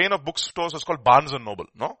a chain of bookstores, it's called Barnes and Noble,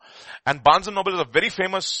 And Barnes and Noble is a very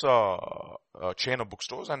famous chain of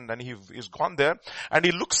bookstores, and then he's gone there, and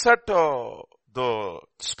he looks at the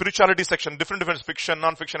spirituality section, different fiction,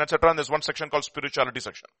 non-fiction, etc. And there's one section called spirituality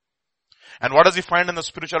section. And what does he find in the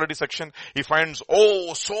spirituality section? He finds,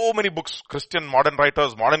 so many books, Christian modern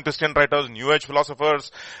writers, modern Christian writers, New Age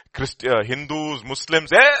philosophers, Hindus, Muslims,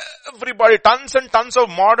 everybody, tons and tons of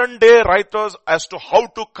modern day writers as to how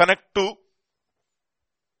to connect to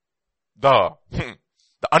the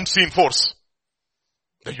unseen force,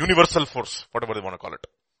 the universal force, whatever they want to call it.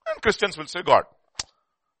 And Christians will say God.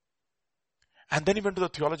 And then he went to the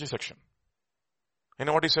theology section. You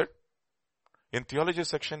know what he said? In theology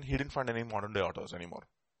section, he didn't find any modern day authors anymore.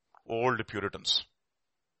 Old Puritans.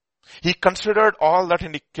 He considered all that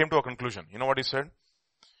and he came to a conclusion. You know what he said?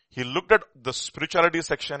 He looked at the spirituality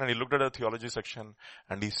section and he looked at the theology section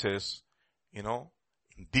and he says,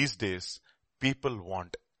 these days, people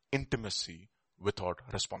want intimacy without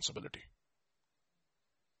responsibility.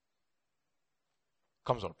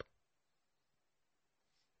 Comes out.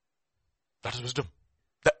 That is wisdom.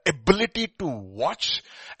 The ability to watch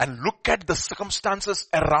and look at the circumstances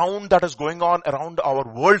around that is going on around our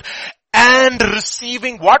world and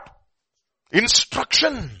receiving what?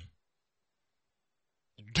 Instruction.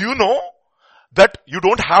 Do you know that you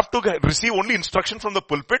don't have to receive only instruction from the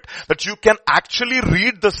pulpit, that you can actually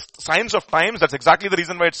read the signs of times? That's exactly the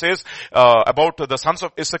reason why it says about the sons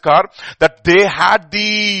of Issachar, that they had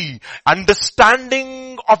the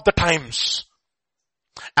understanding of the times.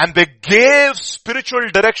 And they gave spiritual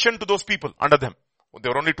direction to those people under them.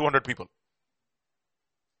 There were only 200 people.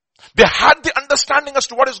 They had the understanding as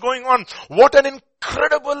to what is going on. What an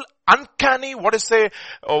incredible, uncanny, a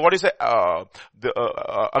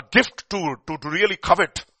gift to really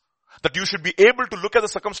covet. That you should be able to look at the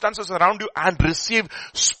circumstances around you and receive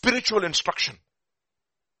spiritual instruction.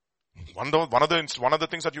 One of the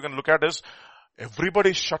things that you can look at is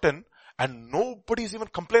everybody's shut in and nobody's even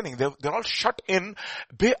complaining. They're all shut in.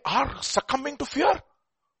 They are succumbing to fear.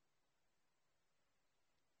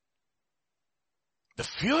 The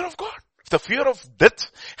fear of God, the fear of death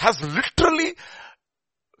has literally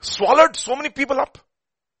swallowed so many people up.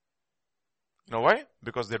 You know why?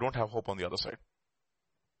 Because they don't have hope on the other side.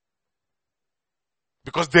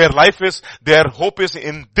 Because their hope is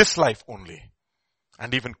in this life only.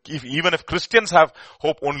 And even if Christians have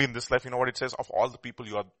hope only in this life, you know what it says? Of all the people,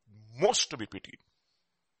 you are most to be pitied.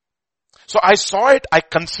 So I saw it, I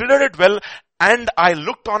considered it well, and I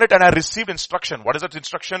looked on it and I received instruction. What is that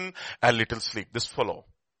instruction? A little sleep. This fellow,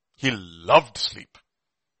 he loved sleep.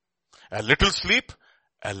 A little sleep,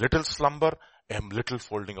 a little slumber, a little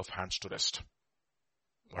folding of hands to rest.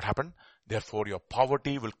 What happened? Therefore your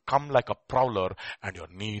poverty will come like a prowler and your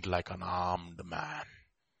need like an armed man.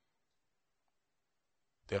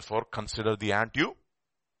 Therefore consider the ant you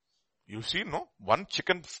see, no? One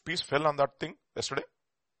chicken piece fell on that thing yesterday.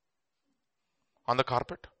 On the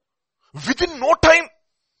carpet. Within no time,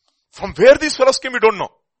 from where these fellows came, we don't know.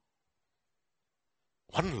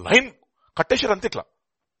 One line, katteshar antitla.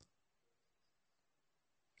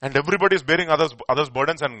 And everybody is bearing others'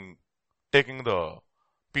 burdens and taking the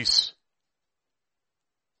piece.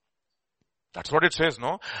 That's what it says,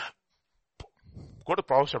 no? Go to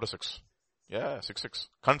Proverbs chapter 6. Yeah, 6:6.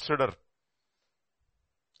 Consider.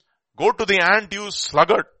 Go to the ant, you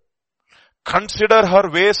sluggard. Consider her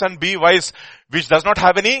ways and be wise, which does not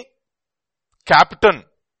have any captain.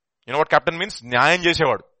 You know what captain means? Nyayam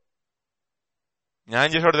chesevadu. Nyayam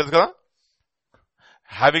chesevadu telusu kada?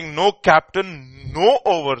 Having no captain, no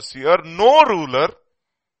overseer, no ruler.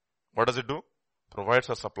 What does it do? Provides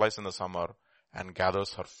her supplies in the summer and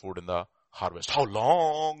gathers her food in the harvest. How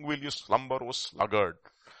long will you slumber, O sluggard?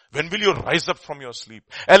 When will you rise up from your sleep?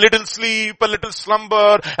 A little sleep, a little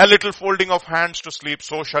slumber, a little folding of hands to sleep.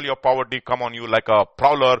 So shall your poverty come on you like a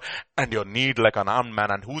prowler and your need like an armed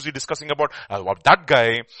man. And who's he discussing about? That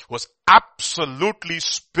guy was absolutely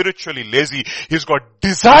spiritually lazy. He's got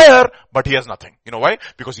desire, but he has nothing. You know why?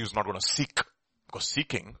 Because he's not going to seek. Because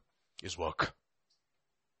seeking is work.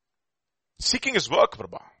 Seeking is work,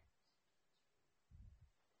 Prabha.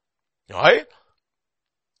 Why?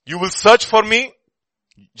 You will search for me.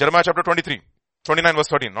 Jeremiah chapter 29 verse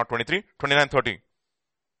 13, not 23, 29:13.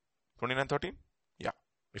 29:13? Yeah,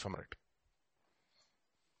 if I'm right.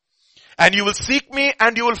 And you will seek me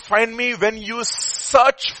and you will find me when you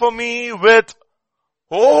search for me with,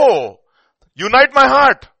 unite my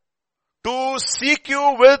heart. To seek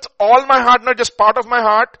you with all my heart, not just part of my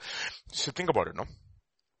heart. So think about it, no?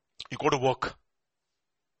 You go to work.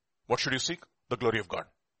 What should you seek? The glory of God.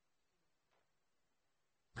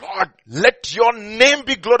 Lord, let your name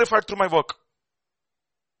be glorified through my work.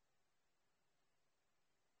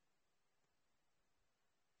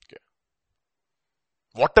 Okay.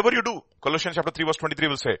 Whatever you do, Colossians chapter 3 verse 23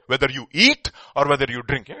 will say, whether you eat or whether you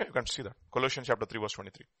drink. Yeah, you can see that. Colossians chapter 3 verse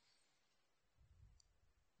 23.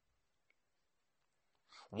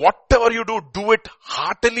 Whatever you do it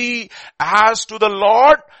heartily as to the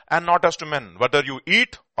Lord and not as to men. Whether you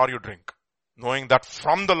eat or you drink. Knowing that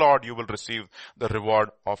from the Lord you will receive the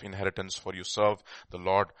reward of inheritance, for you serve the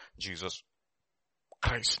Lord Jesus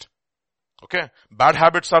Christ. Okay? Bad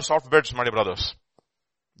habits are soft beds, my dear brothers.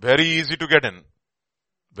 Very easy to get in.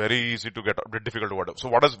 Very easy to get out. Difficult to get out. So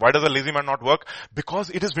why does a lazy man not work?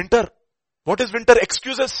 Because it is winter. What is winter?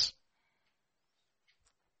 Excuses.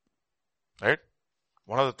 Right?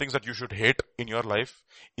 One of the things that you should hate in your life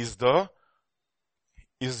is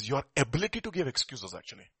your ability to give excuses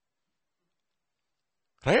actually.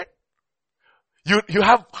 Right? You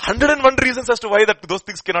have 101 reasons as to why those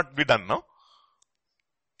things cannot be done, no?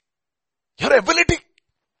 Your ability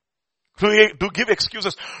to give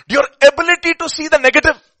excuses. Your ability to see the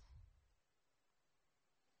negative.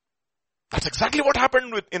 That's exactly what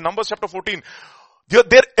happened in Numbers chapter 14.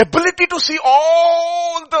 Their ability to see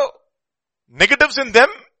all the negatives in them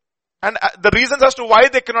and the reasons as to why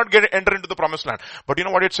they cannot enter into the promised land. But you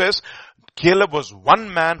know what it says? Caleb was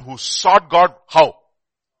one man who sought God. How?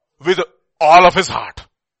 With all of his heart.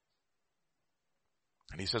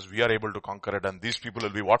 And he says, we are able to conquer it, and these people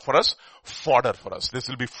will be what for us? Fodder for us. This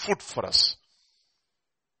will be food for us.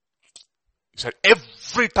 He said,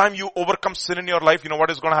 every time you overcome sin in your life, you know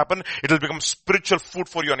what is going to happen? It will become spiritual food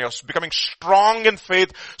for you, and you're becoming strong in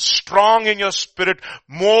faith, strong in your spirit,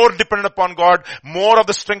 more dependent upon God, more of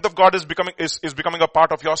the strength of God is becoming a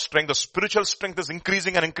part of your strength. The spiritual strength is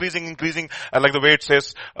increasing and increasing, like the way it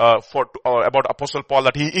says, about Apostle Paul,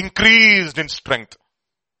 that he increased in strength.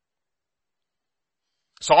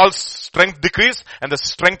 Saul's strength decreased and the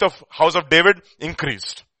strength of house of David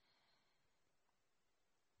increased.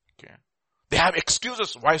 They have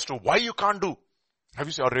excuses why you can't do. Have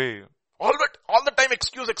you seen, all the time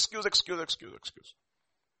excuse.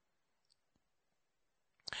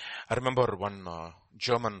 I remember one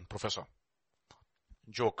German professor,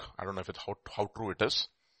 joke, I don't know if it's how true it is.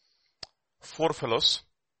 4 fellows,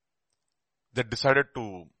 they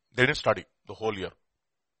didn't study the whole year.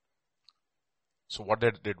 So what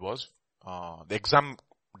they did was, the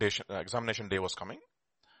examination day was coming.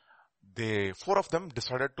 4 of them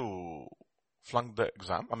decided to flunk the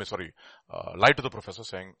exam. Lie to the professor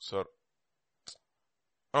saying, sir,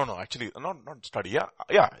 actually, not study.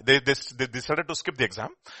 Yeah. They decided to skip the exam,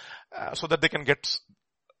 so that they can get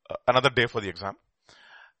another day for the exam.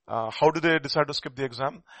 How do they decide to skip the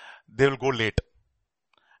exam? They will go late.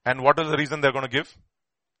 And what is the reason they're going to give?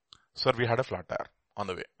 Sir, we had a flat tire on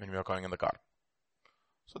the way when we were coming in the car.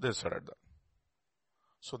 So they decided that.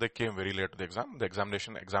 So they came very late to the exam. The exam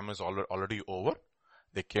is already over.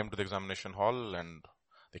 They came to the examination hall and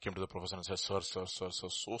they came to the professor and said, sir,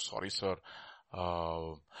 so sorry, sir.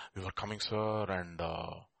 We were coming, sir,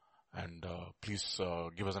 and please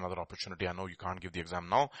give us another opportunity. I know you can't give the exam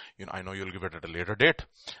now. I know you'll give it at a later date.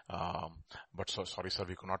 But so sorry, sir,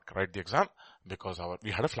 we could not write the exam because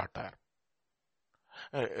we had a flat tire.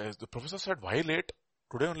 The professor said, why late?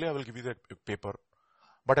 Today only I will give you the paper,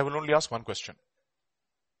 but I will only ask one question.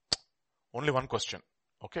 Only one question.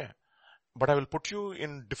 Okay. But I will put you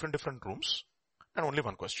in different rooms and only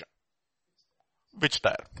one question. Which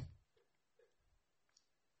tire?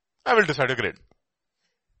 I will decide a grade.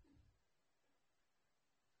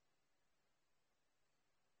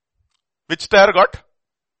 Which tire got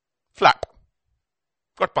flat?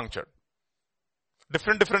 Got punctured.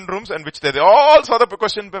 Different rooms, and which they all saw the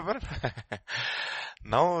question paper.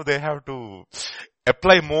 Now they have to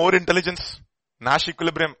apply more intelligence. Nash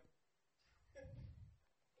equilibrium.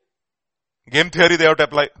 Game theory they have to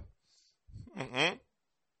apply. You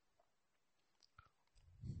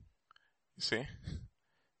see?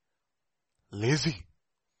 Lazy.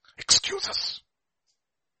 Excuses.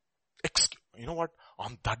 You know what?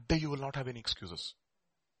 On that day you will not have any excuses.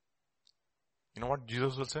 You know what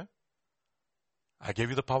Jesus will say? I gave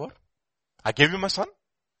you the power. I gave you my son.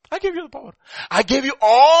 I gave you the power. I gave you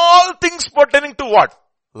all things pertaining to what?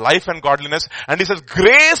 Life and godliness. And he says,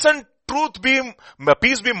 grace and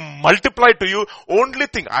peace be multiplied to you. Only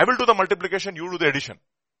thing, I will do the multiplication, you do the addition.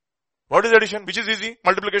 What is addition? Which is easy?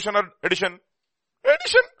 Multiplication or addition?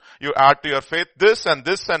 Addition. You add to your faith this and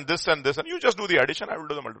this and this and this, and you just do the addition, I will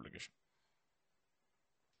do the multiplication.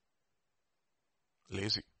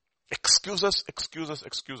 Lazy. Excuses.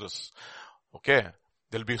 Okay.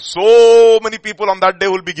 There'll be so many people on that day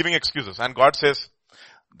who will be giving excuses. And God says,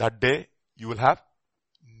 that day you will have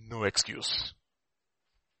no excuse.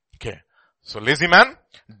 Okay. So lazy man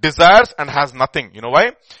desires and has nothing. You know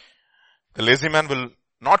why? The lazy man will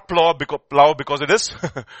not plow because it is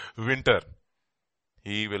winter.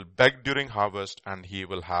 He will beg during harvest and he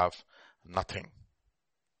will have nothing.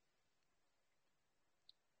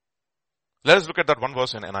 Let us look at that one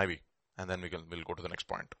verse in NIV and then we'll go to the next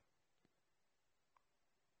point.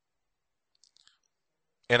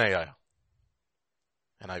 NIV.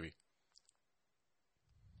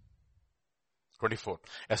 24.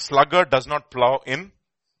 A sluggard does not plow in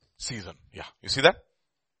season. Yeah. You see that?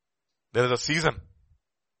 There is a season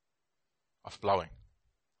of plowing.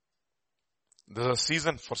 There's a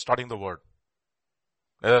season for studying the word.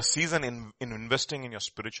 There's a season in investing in your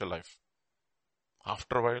spiritual life.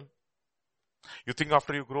 After a while, you think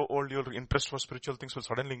after you grow old, your interest for spiritual things will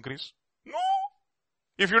suddenly increase? No.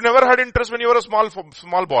 If you never had interest when you were a small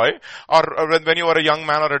boy, or when you were a young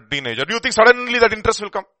man or a teenager, do you think suddenly that interest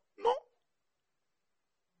will come? No.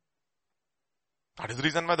 That is the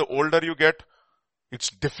reason why the older you get,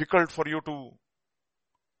 it's difficult for you to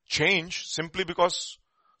change simply because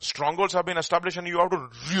strongholds have been established and you have to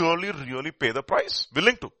really pay the price.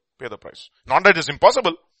 Willing to pay the price. Not that it's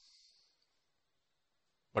impossible,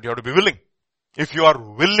 but you have to be willing. If you are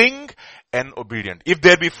willing and obedient. If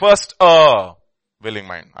there be first a willing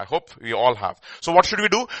mind. I hope we all have. So what should we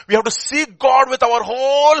do? We have to seek God with our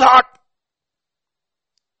whole heart.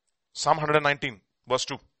 Psalm 119 verse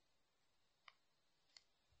 2.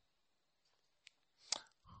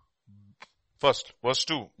 First, verse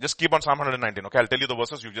 2. Just keep on Psalm 119. Okay, I'll tell you the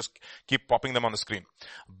verses. You just keep popping them on the screen.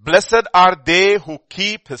 Blessed are they who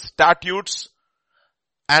keep his statutes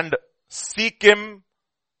and seek him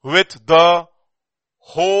with the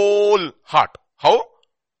whole heart. How?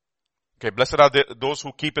 Okay, blessed are those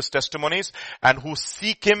who keep his testimonies and who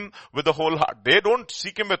seek him with the whole heart. They don't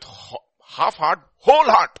seek him with half heart, whole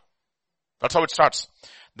heart. That's how it starts.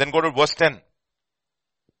 Then go to verse 10.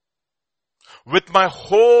 With my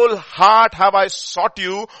whole heart have I sought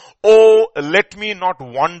you. Oh, let me not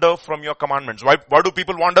wander from your commandments. Why do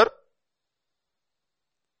people wander?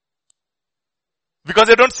 Because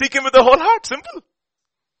they don't seek him with the whole heart. Simple.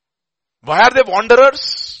 Why are they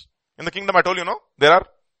wanderers in the kingdom? I told you, no? They're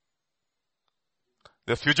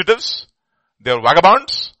fugitives, they're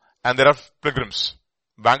vagabonds, and there are pilgrims.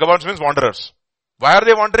 Vagabonds means wanderers. Why are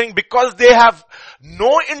they wandering? Because they have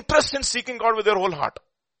no interest in seeking God with their whole heart.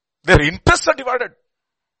 Their interests are divided.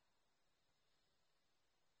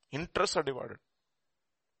 Interests are divided.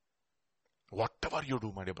 Whatever you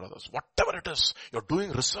do, my dear brothers, whatever it is, you're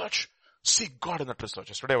doing research, seek God in that research.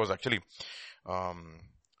 Yesterday I was actually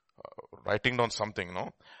writing down something,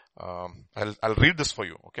 no? I'll read this for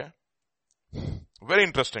you, okay? Very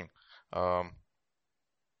interesting. I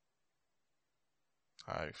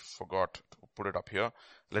forgot to put it up here.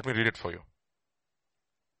 Let me read it for you.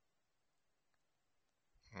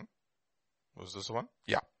 Was this one?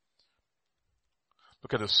 Yeah.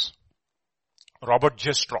 Look at this. Robert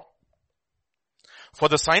J. Straw. For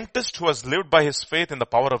the scientist who has lived by his faith in the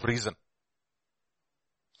power of reason.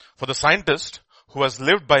 For the scientist who has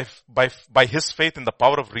lived by his faith in the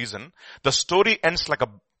power of reason, the story ends like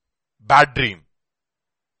a bad dream.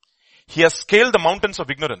 He has scaled the mountains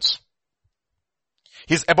of ignorance.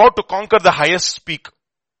 He's about to conquer the highest peak.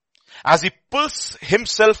 As he pulls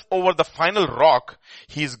himself over the final rock,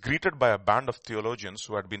 he is greeted by a band of theologians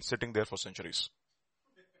who had been sitting there for centuries.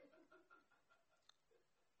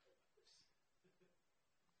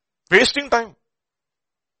 Wasting time.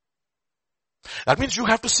 That means you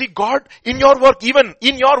have to seek God in your work, even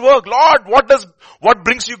in your work. Lord, what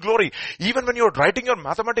brings you glory? Even when you're writing your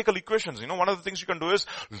mathematical equations, one of the things you can do is,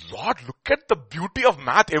 Lord, look at the beauty of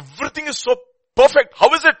math. Everything is so perfect.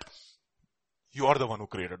 How is it? You are the one who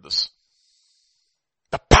created this.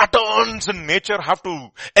 The patterns in nature have to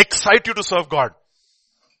excite you to serve God.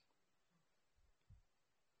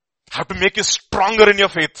 Have to make you stronger in your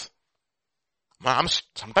faith.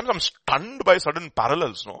 Sometimes I'm stunned by certain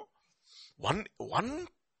parallels, no? One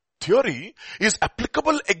theory is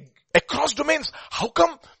applicable across domains. How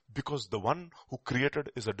come? Because the one who created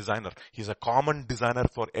is a designer. He's a common designer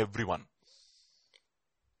for everyone.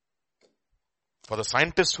 For the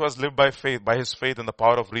scientist who has lived by his faith in the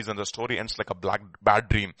power of reason, the story ends like a bad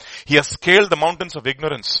dream. He has scaled the mountains of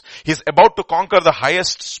ignorance. He's about to conquer the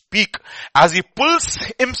highest peak. As he pulls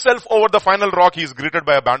himself over the final rock, he is greeted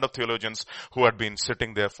by a band of theologians who had been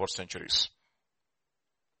sitting there for centuries.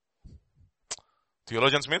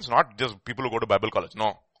 Theologians means not just people who go to Bible college.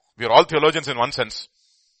 No. We are all theologians in one sense.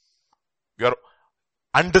 We are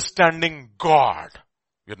understanding God.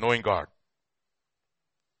 We are knowing God.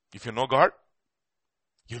 If you know God,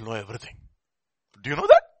 you'll know everything. Do you know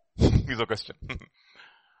that? Is a question.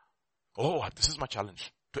 Oh, this is my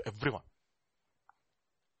challenge to everyone.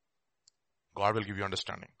 God will give you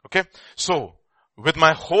understanding. Okay? So, with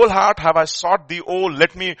my whole heart have I sought thee, oh,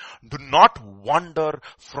 let me do not wander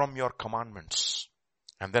from your commandments.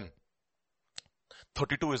 And then,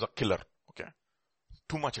 32 is a killer. Okay?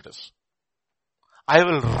 Too much it is. I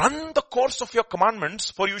will run the course of your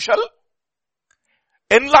commandments, for you shall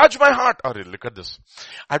enlarge my heart. Oh, look at this.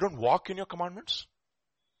 I don't walk in your commandments.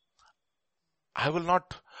 I will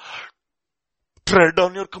not tread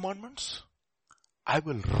on your commandments. I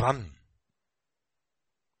will run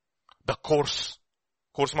the course.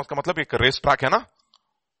 Course का मतलब एक race track है ना?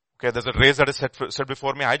 Okay, there's a race that is set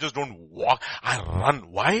before me. I just don't walk. I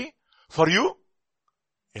run. Why? For you?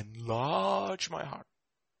 Enlarge my heart.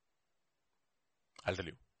 I'll tell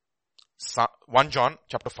you. 1 John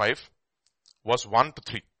chapter 5 verse 1 to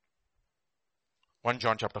 3. 1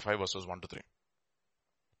 John chapter 5 verses 1 to 3.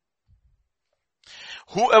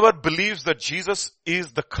 Whoever believes that Jesus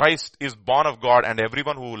is the Christ is born of God, and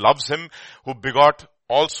everyone who loves him, who begot,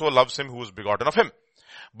 also loves him who is begotten of him.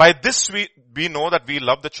 By this we know that we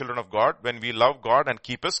love the children of God, when we love God and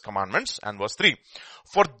keep his commandments. And verse 3.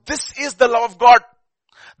 For this is the love of God,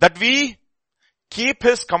 that we keep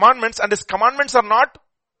his commandments, and his commandments are not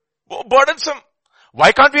burdensome.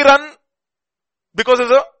 Why can't we run? Because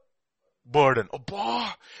it's a burden. Oh, boy,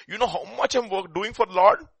 you know how much I'm doing for the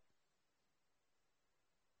Lord?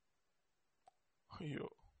 You,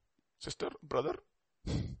 sister, brother,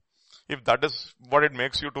 If that is what it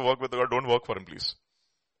makes you to work with God, don't work for him, please.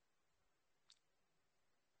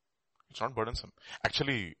 It's not burdensome.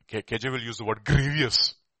 Actually, KJ will use the word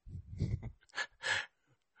grievous.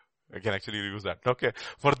 I can actually use that. Okay.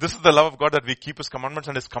 For this is the love of God, that we keep his commandments,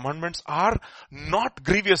 and his commandments are not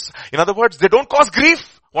grievous. In other words, they don't cause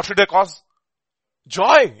grief. What should they cause?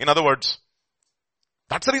 Joy, in other words.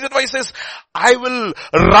 That's the reason why he says, I will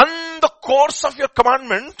run the course of your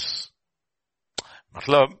commandments.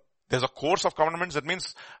 मतलब, there's a course of commandments. That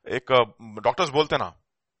means, doctors बोलते ना,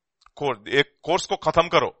 एक course को खत्म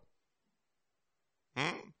करो.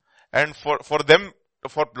 And for them,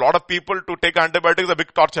 for a lot of people to take antibiotics is a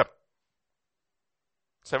big torture.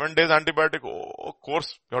 7 days antibiotic,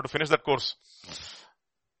 course, you have to finish that course.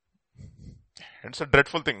 It's a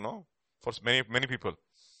dreadful thing, no? For many people.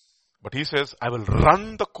 But he says, I will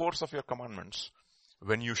run the course of your commandments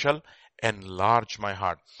when you shall enlarge my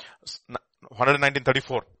heart.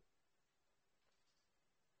 119:34.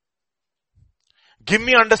 Give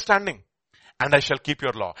me understanding, and I shall keep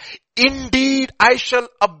your law. Indeed, I shall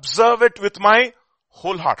observe it with my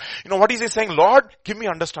whole heart. You know what is he saying? Lord, give me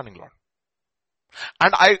understanding, Lord.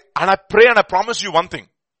 And I pray and I promise you one thing.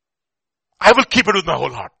 I will keep it with my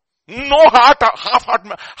whole heart. No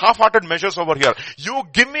half-hearted measures over here. You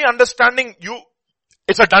give me understanding,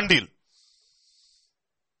 it's a done deal.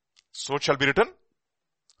 So it shall be written,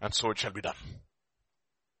 and so it shall be done.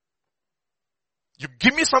 You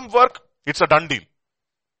give me some work, it's a done deal.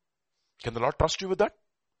 Can the Lord trust you with that?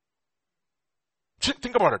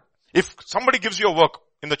 Think about it. If somebody gives you a work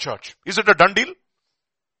in the church, is it a done deal?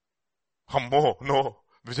 No.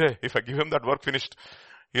 Vijay, if I give him that work finished,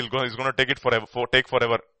 he's going to take it forever, take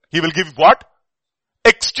forever. He will give what?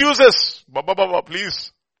 Excuses.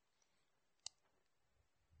 Please.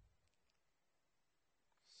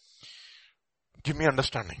 Give me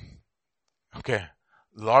understanding. Okay.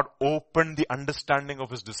 Lord opened the understanding of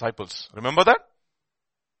his disciples. Remember that?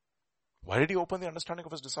 Why did he open the understanding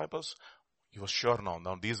of his disciples? He was sure now.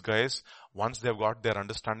 Now these guys, once they've got their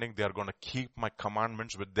understanding, they are going to keep my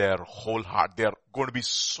commandments with their whole heart. They are going to be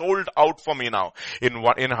sold out for me now. In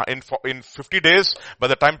 50 days, by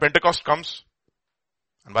the time Pentecost comes,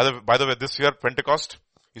 and by the way, this year Pentecost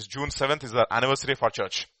is June 7th, is the anniversary of our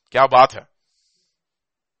church. Kya baat hai?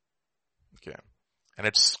 Okay. And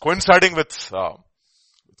it's coinciding with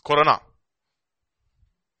Corona.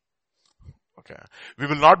 Okay. We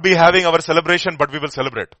will not be having our celebration, but we will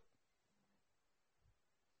celebrate.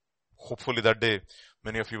 Hopefully that day,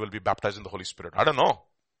 many of you will be baptized in the Holy Spirit. I don't know.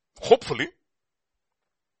 Hopefully.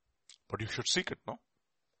 But you should seek it, no?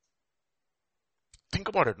 Think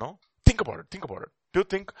about it, no? Think about it. Do you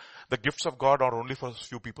think the gifts of God are only for a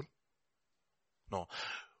few people? No.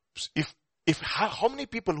 How many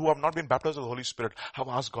people who have not been baptized with the Holy Spirit have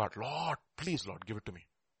asked God, Lord, please, Lord, give it to me.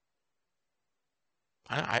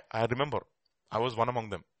 I remember, I was one among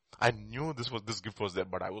them. I knew this gift was there,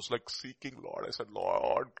 but I was like seeking Lord. I said,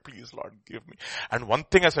 Lord, please, Lord, give me. And one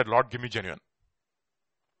thing I said, Lord, give me genuine.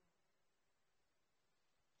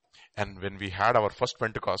 And when we had our first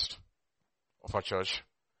Pentecost of our church,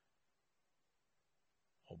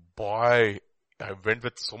 oh boy, I went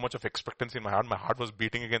with so much of expectancy in my heart. My heart was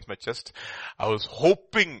beating against my chest. I was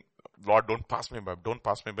hoping, Lord, don't pass me by. Don't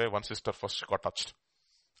pass me by. One sister first got touched.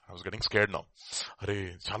 I was getting scared now.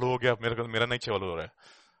 Arey, chalu ho gaya, mera nahi chalu ho raha hai.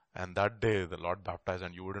 And that day, the Lord baptized,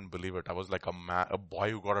 and you wouldn't believe it. I was like a boy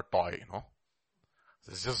who got a toy, you know.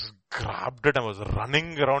 I just grabbed it. I was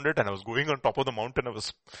running around it, and I was going on top of the mountain. I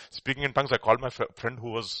was speaking in tongues. I called my friend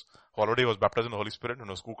who already was baptized in the Holy Spirit, and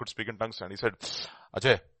who could speak in tongues. And he said,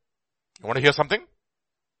 Ajay, you want to hear something?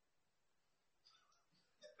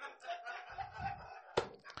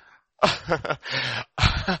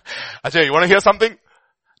 Ajay, you want to hear something?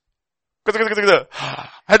 And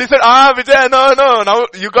he said, Vijay, no, now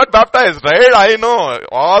you got baptized, right? I know.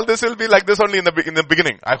 All this will be like this only in the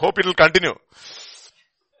beginning. I hope it will continue.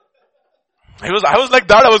 I was like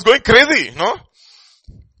that. I was going crazy, you know.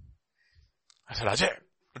 I said, Ajay,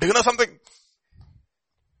 do you know something?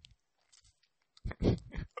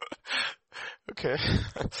 Okay.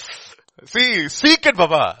 Seek it,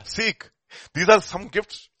 Baba. Seek. These are some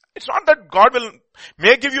gifts. It's not that God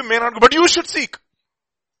may give you, may not, but you should seek.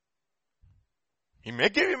 He may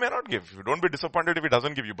give, he may not give. You don't be disappointed if he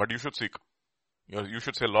doesn't give you, but you should seek. You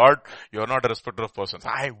should say, Lord, you're not a respecter of persons.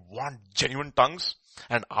 I want genuine tongues.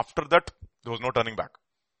 And after that, there was no turning back.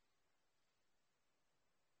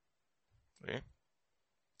 Okay?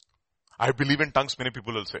 I believe in tongues, many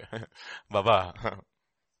people will say. Baba,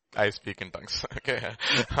 I speak in tongues. Okay.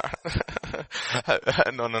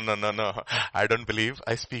 No. I don't believe,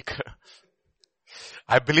 I speak.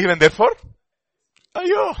 I believe and therefore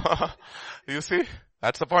Ayo. You see?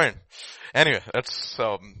 That's the point. Anyway,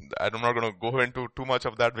 I'm not going to go into too much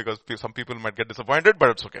of that because some people might get disappointed, but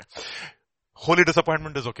it's okay. Holy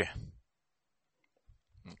disappointment is okay.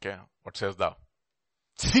 Okay. What says thou?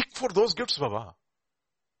 Seek for those gifts, Baba.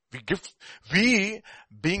 We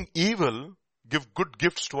being evil, give good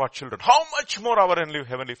gifts to our children. How much more our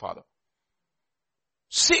Heavenly Father?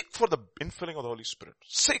 Seek for the infilling of the Holy Spirit.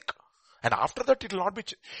 Seek. And after that it will not be,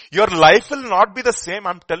 your life will not be the same.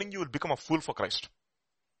 I'm telling you, you will become a fool for Christ.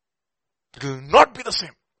 It will not be the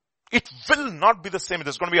same. It will not be the same.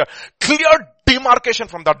 There's going to be a clear demarcation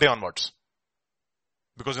from that day onwards.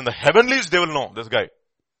 Because in the heavenlies, they will know this guy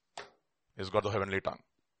has got the heavenly tongue.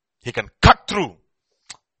 He can cut through.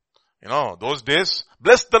 Those days,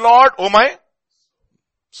 bless the Lord, oh my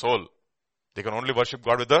soul. They can only worship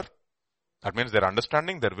God with that means their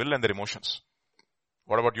understanding, their will and their emotions.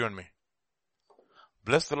 What about you and me?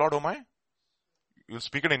 Bless the Lord, oh my. You'll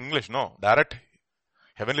speak it in English, no. Direct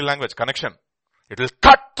heavenly language, connection. It will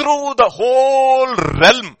cut through the whole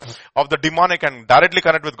realm of the demonic and directly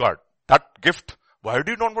connect with God. That gift, why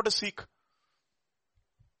do you not want to seek?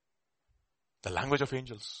 The language of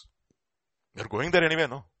angels. You're going there anyway,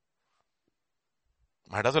 no?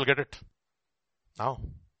 Might as well get it. Now.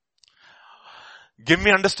 Give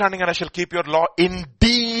me understanding and I shall keep your law.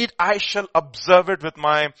 Indeed, I shall observe it with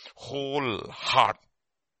my whole heart.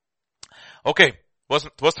 Okay. Verse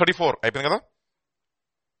 34. Ayipinది kada?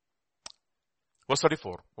 Verse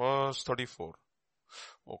 34. Verse 34.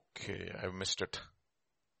 Okay, I missed it.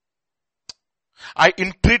 I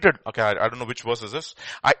entreated, okay, I don't know which verse is this.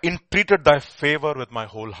 I entreated thy favor with my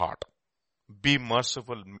whole heart. Be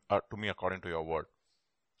merciful to me according to your word.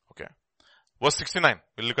 Okay. Verse 69.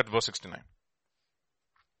 We'll look at verse 69.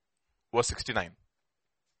 Verse 69.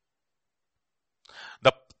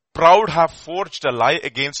 The proud have forged a lie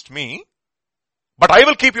against me, but I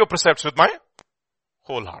will keep your precepts with my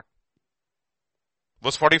whole heart.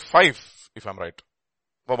 Verse 45, if I'm right.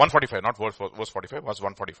 Well, 145, not verse 45, verse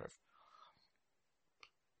 145.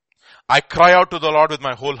 I cry out to the Lord with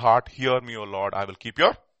my whole heart. Hear me, O Lord. I will keep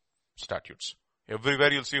your statutes.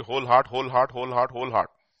 Everywhere you'll see whole heart, whole heart, whole heart, whole heart.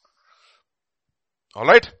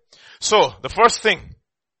 Alright? So, the first thing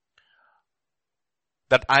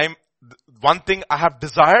that one thing I have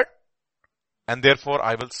desired and therefore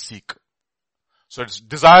I will seek. So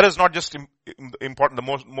desire is not just important,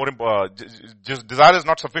 just desire is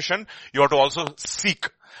not sufficient. You have to also seek.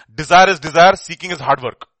 Desire is desire, seeking is hard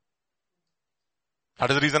work. That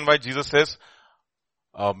is the reason why Jesus says,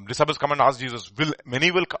 disciples come and ask Jesus,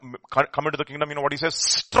 many will come into the kingdom? You know what he says?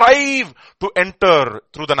 Strive to enter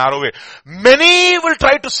through the narrow way. Many will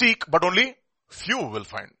try to seek, but only few will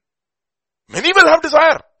find. Many will have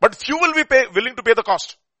desire, but few will be willing to pay the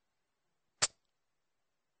cost.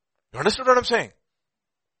 You understand what I'm saying?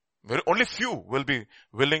 Only few will be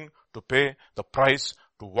willing to pay the price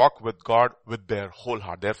to walk with God with their whole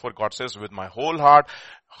heart. Therefore God says, with my whole heart,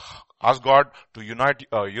 ask God to unite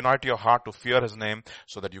your heart to fear His name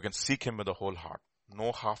so that you can seek Him with the whole heart.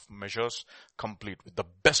 No half measures, complete. With the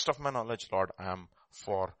best of my knowledge, Lord, I am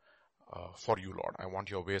for you, Lord. I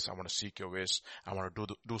want your ways. I want to seek your ways. I want to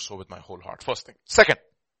do so with my whole heart. First thing. Second,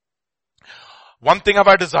 one thing have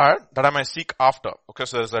I desired that I may seek after. Okay,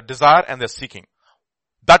 so there's a desire and there's seeking.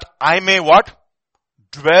 That I may what?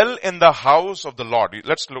 Dwell in the house of the Lord.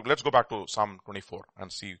 Let's go back to Psalm 24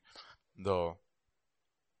 and see the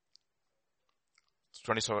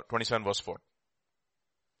 27 verse 4.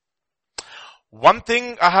 One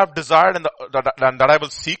thing I have desired and that I will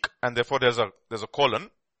seek, and therefore there's a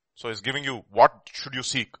colon. So it's giving you what should you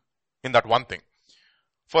seek in that one thing.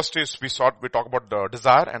 First is we talk about the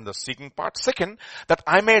desire and the seeking part. Second, that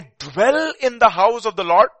I may dwell in the house of the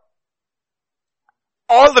Lord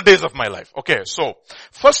all the days of my life. Okay, so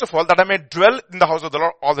first of all, that I may dwell in the house of the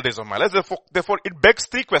Lord all the days of my life. Therefore it begs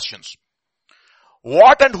three questions.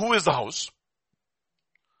 What and who is the house?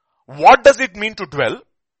 What does it mean to dwell?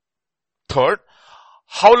 Third,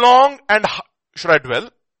 how long and should I dwell?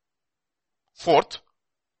 Fourth,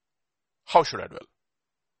 how should I dwell?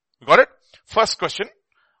 You got it? First question,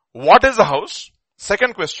 what is the house?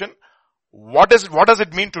 Second question, what does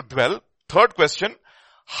it mean to dwell? Third question,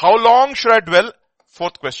 how long should I dwell?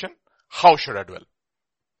 Fourth question, how should I dwell?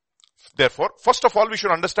 Therefore, first of all, we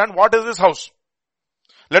should understand what is this house.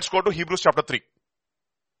 Let's go to Hebrews chapter 3.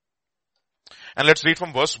 And let's read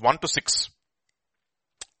from verse 1 to 6.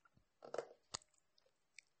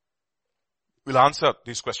 We'll answer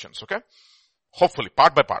these questions, okay? Hopefully,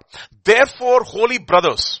 part by part. Therefore, holy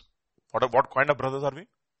brothers. What kind of brothers are we?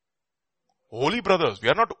 Holy brothers. We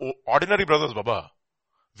are not ordinary brothers, Baba.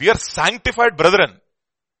 We are sanctified brethren.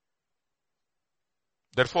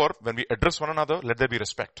 Therefore, when we address one another, let there be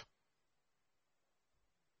respect.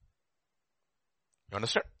 You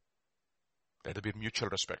understand? Let there be mutual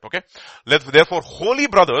respect, okay? Therefore, holy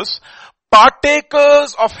brothers,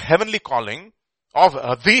 partakers of heavenly calling, of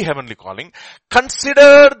the heavenly calling,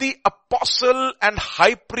 consider the apostle and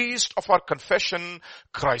high priest of our confession,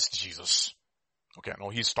 Christ Jesus. Okay, now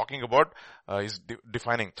he's talking about, he's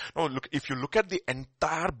defining. No, look, if you look at the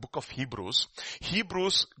entire book of Hebrews,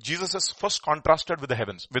 Jesus is first contrasted with the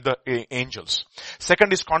heavens, with the angels.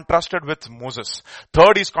 Second is contrasted with Moses.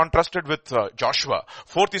 Third is contrasted with Joshua.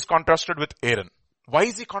 Fourth is contrasted with Aaron. Why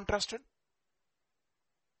is he contrasted?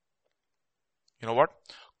 You know what?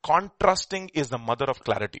 Contrasting is the mother of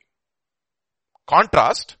clarity.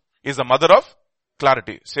 Contrast is the mother of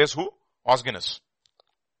clarity. Says who? Osgenes.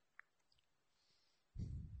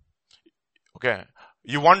 Okay.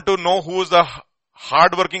 You want to know who is the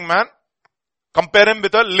hard-working man? Compare him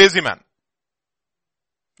with a lazy man.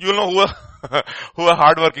 You will know who a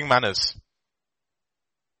hard-working man is.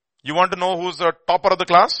 You want to know who's the topper of the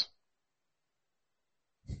class?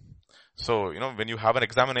 So, when you have an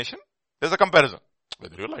examination, there's a comparison.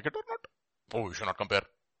 Whether you like it or not. Oh, you should not compare.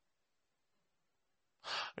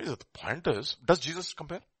 The point is, does Jesus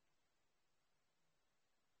compare?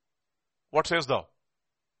 What says thou?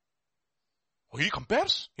 Oh, he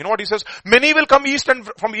compares. You know what he says? Many will come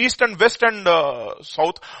from east and west and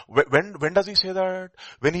south. When does he say that?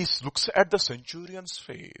 When he looks at the centurion's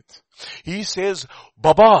faith. He says,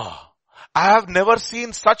 Baba, I have never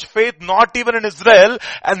seen such faith, not even in Israel,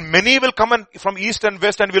 and many will come from east and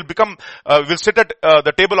west and will sit at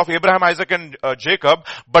the table of Abraham, Isaac and Jacob,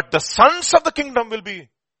 but the sons of the kingdom will be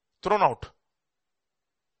thrown out.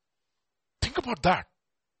 Think about that.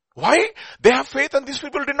 Why? They have faith and these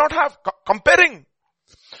people did not have. Comparing,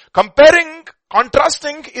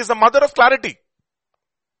 contrasting is the mother of clarity.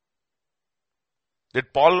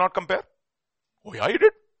 Did Paul not compare? Oh yeah, he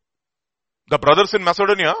did. The brothers in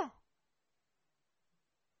Macedonia,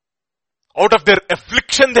 out of their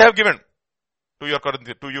affliction they have given to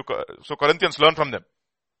you. So Corinthians, learn from them.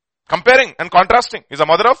 Comparing and contrasting is the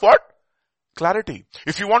mother of what? Clarity.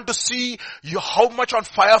 If you want to see how much on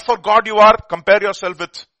fire for God you are, compare yourself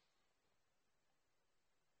with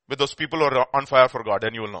those people who are on fire for God,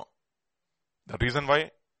 and you will know. The reason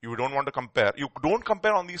why you don't want to compare, you don't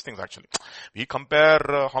compare on these things actually. We compare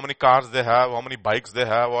how many cars they have, how many bikes they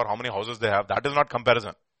have, or how many houses they have. That is not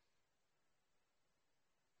comparison.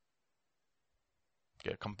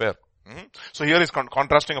 Okay, compare. So here is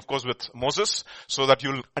contrasting of course with Moses, so that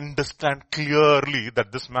you'll understand clearly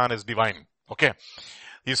that this man is divine. Okay.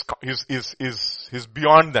 He's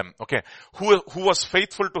beyond them. Okay. Who was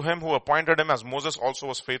faithful to him, who appointed him, as Moses also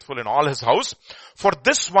was faithful in all his house. For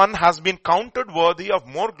this one has been counted worthy of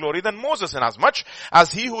more glory than Moses, inasmuch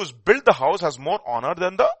as he who has built the house has more honor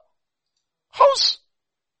than the house.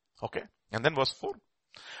 Okay. And then verse 4.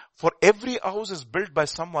 For every house is built by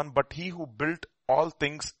someone, but he who built all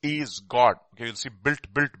things is God. Okay, you'll see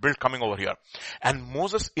built coming over here. And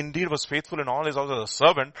Moses indeed was faithful in all his house as a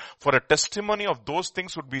servant for a testimony of those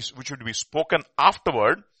things which would be spoken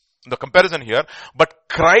afterward. The comparison here. But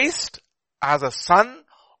Christ as a son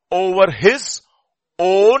over his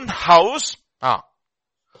own house.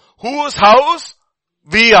 Whose house?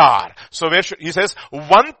 We are. So he says,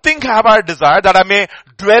 one thing have I desired, that I may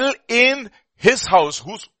dwell in his house.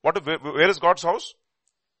 Where is God's house?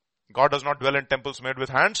 God does not dwell in temples made with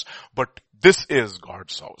hands, but this is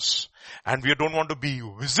God's house. And we don't want to be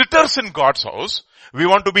visitors in God's house. We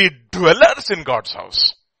want to be dwellers in God's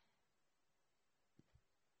house.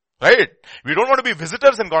 Right? We don't want to be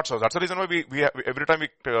visitors in God's house. That's the reason why we every time we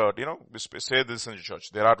say this in the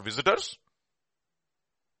church. There are visitors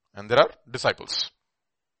and there are disciples.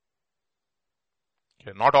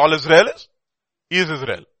 Okay, not all Israel is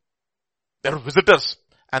Israel. There are visitors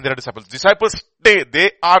and there are disciples. Disciples stay.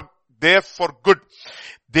 They are there for good.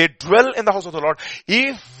 They dwell in the house of the Lord.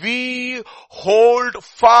 If we hold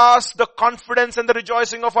fast the confidence and the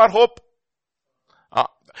rejoicing of our hope.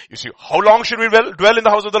 You see, how long should we dwell in the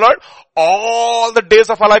house of the Lord? All the days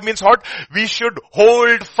of our life means what? We should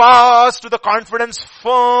hold fast to the confidence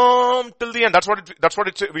firm till the end. That's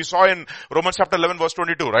what we saw in Romans chapter 11 verse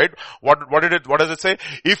 22, right? What does it say?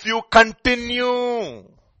 If you continue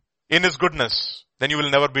in his goodness, then you will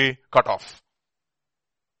never be cut off.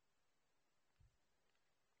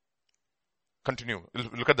 Continue.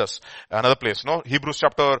 Look at this. Another place, no? Hebrews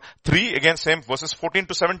chapter 3, again same verses 14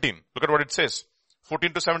 to 17. Look at what it says.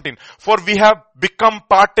 14 to 17. For we have become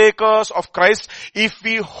partakers of Christ if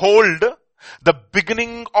we hold the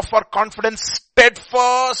beginning of our confidence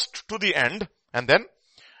steadfast to the end. And then,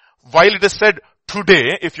 while it is said,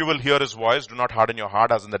 Today, if you will hear his voice, do not harden your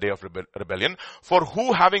heart as in the day of rebellion. For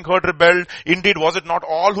who having heard rebelled, indeed was it not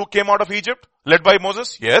all who came out of Egypt, led by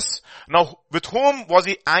Moses? Yes. Now, with whom was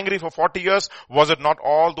he angry for 40 years? Was it not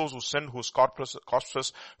all those who sinned, whose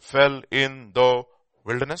corpses fell in the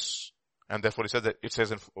wilderness? And therefore it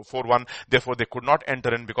says in 4:1, therefore they could not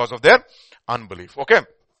enter in because of their unbelief. Okay.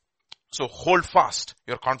 So hold fast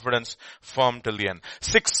your confidence firm till the end.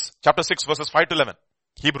 Chapter 6 verses 5 to 11.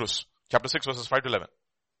 Hebrews. Chapter 6 verses 5 to 11.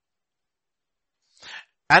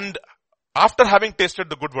 And after having tasted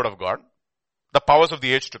the good word of God, the powers of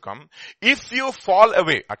the age to come, if you fall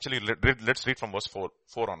away, actually let's read from verse 4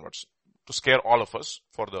 onwards, to scare all of us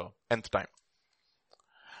for the nth time.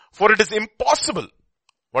 For it is impossible.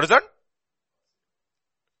 What is that?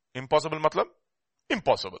 Impossible matlab?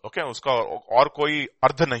 Impossible. Okay, उसका और कोई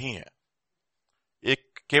अर्थ नहीं है.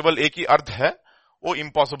 केवल एक ही अर्थ है, वो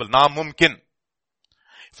impossible, नामुमकिन.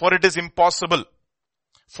 For it is impossible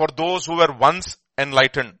for those who were once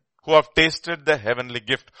enlightened, who have tasted the heavenly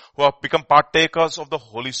gift, who have become partakers of the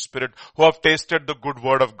Holy Spirit, who have tasted the good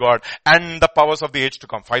word of God and the powers of the age to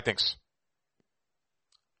come. 5 things.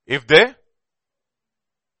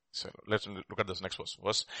 So let's look at this next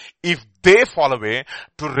verse. If they fall away,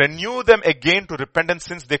 to renew them again to repentance,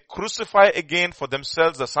 since they crucify again for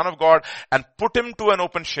themselves the Son of God and put him to an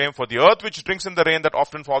open shame. For the earth which drinks in the rain that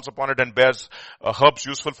often falls upon it and bears herbs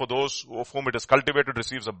useful for those of whom it is cultivated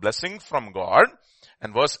receives a blessing from God.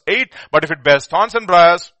 And verse 8, but if it bears thorns and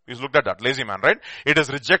briars, he's looked at that, lazy man, right? It is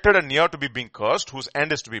rejected and near to be being cursed, whose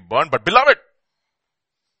end is to be burned. But beloved,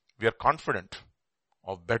 we are confident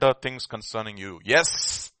of better things concerning you.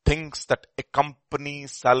 Yes, things that accompany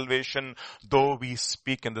salvation, though we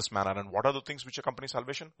speak in this manner. And what are the things which accompany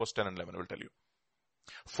salvation? Verse 10 and 11 will tell you.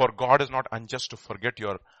 For God is not unjust to forget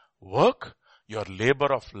your work, your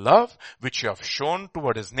labor of love, which you have shown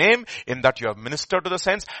toward his name, in that you have ministered to the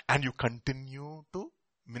saints, and you continue to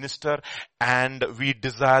minister. And we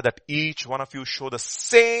desire that each one of you show the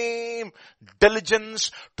same diligence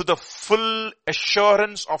to the full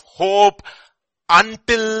assurance of hope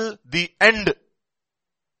until the end.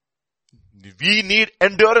 We need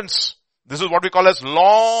endurance. This is what we call as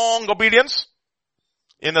long obedience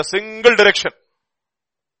in a single direction.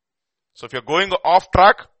 So if you're going off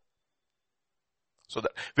track, so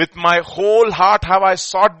that with my whole heart have I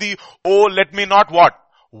sought thee, oh let me not what?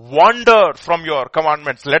 Wander from your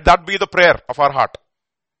commandments. Let that be the prayer of our heart.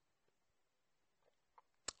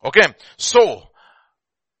 Okay, so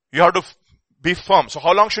you have to be firm. So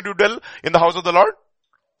how long should you dwell in the house of the Lord?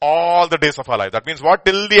 All the days of our life. That means what?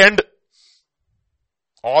 Till the end.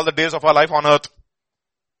 All the days of our life on earth.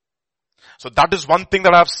 So that is one thing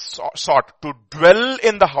that I have sought, to dwell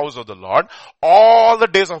in the house of the Lord all the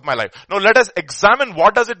days of my life. Now let us examine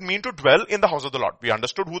what does it mean to dwell in the house of the Lord. We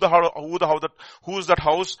understood who is that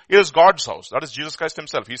house? It is God's house. That is Jesus Christ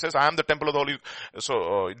himself. He says, I am the temple of the Holy.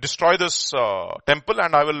 So destroy this temple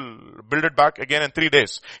and I will build it back again in 3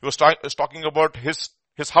 days. He was talking about his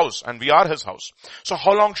house, and we are his house. So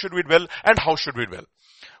how long should we dwell and how should we dwell?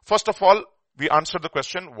 First of all, we answered the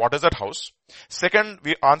question, what is that house? Second,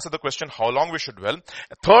 we answered the question, how long we should dwell.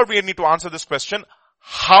 Third, we need to answer this question,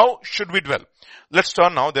 how should we dwell? Let's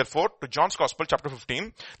turn now, therefore, to John's Gospel, chapter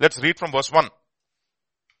 15. Let's read from verse 1.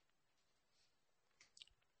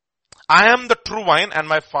 I am the true vine, and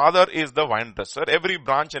my Father is the vine dresser. Every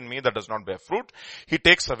branch in me that does not bear fruit, he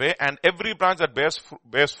takes away, and every branch that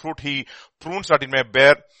bears fruit, he prunes that it may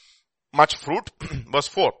bear much fruit. Verse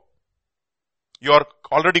 4. You are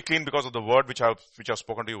already clean because of the word which I have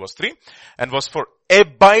spoken to you. Verse 3. And verse 4.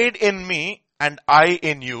 Abide in me and I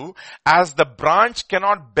in you, as the branch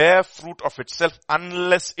cannot bear fruit of itself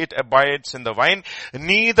unless it abides in the vine,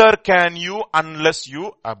 neither can you unless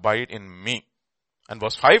you abide in me. And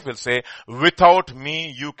verse 5 will say, without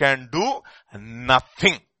me you can do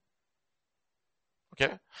nothing.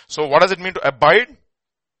 Okay. So what does it mean to abide?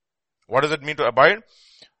 What does it mean to abide?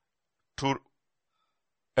 To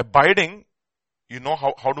abiding, you know,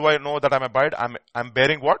 how do I know that I'm abide? I'm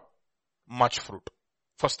bearing what? Much fruit.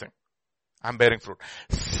 First thing. I'm bearing fruit.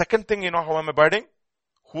 Second thing, you know how I'm abiding?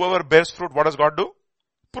 Whoever bears fruit, what does God do?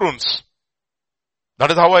 Prunes.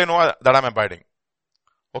 That is how I know that I'm abiding.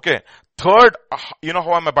 Okay. Third, you know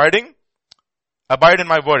how I'm abiding? Abide in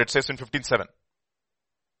my word, it says in 15:7.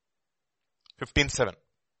 15:7.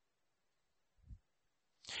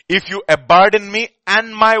 If you abide in me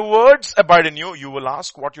and my words abide in you, you will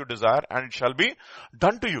ask what you desire and it shall be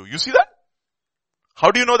done to you. You see that?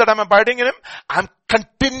 How do you know that I'm abiding in him? I'm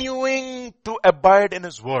continuing to abide in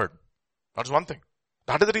his word. That's one thing.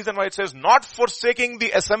 That is the reason why it says not forsaking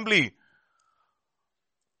the assembly,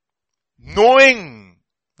 knowing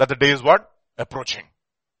that the day is what? approaching.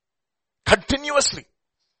 Continuously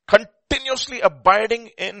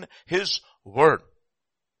abiding in His word.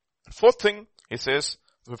 Fourth thing, he says,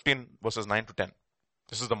 15 verses 9 to 10.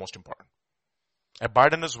 This is the most important.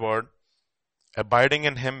 Abide in His word, abiding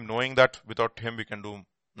in Him, knowing that without Him we can do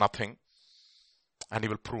nothing, and He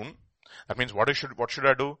will prune. That means what should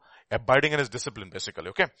I do? Abiding in His discipline, basically,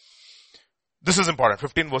 okay? This is important.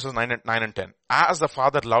 15 verses 9 and 10. As the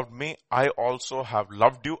Father loved me, I also have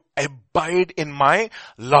loved you. Abide in my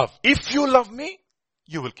love. If you love me,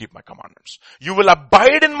 you will keep my commandments. You will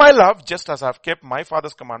abide in my love, just as I have kept my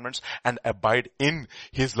Father's commandments and abide in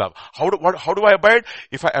His love. How do I abide?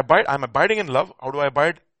 If I abide, I'm abiding in love. How do I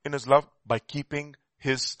abide in His love? By keeping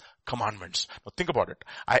His commandments. Now think about it.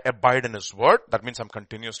 I abide in His word. That means I'm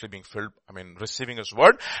continuously being receiving His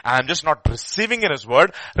word. And I'm just not receiving His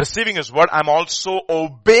word, I'm also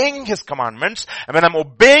obeying His commandments. And when I'm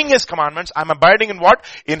obeying His commandments, I'm abiding in what?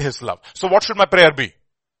 In His love. So what should my prayer be?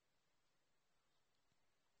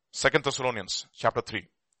 2 Thessalonians chapter 3,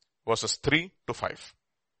 verses 3 to 5.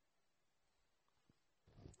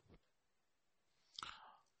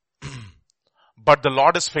 But the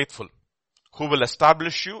Lord is faithful, who will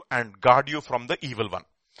establish you and guard you from the evil one.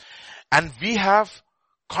 And we have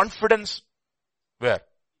confidence where?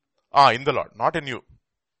 In the Lord, not in you.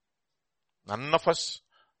 None of us.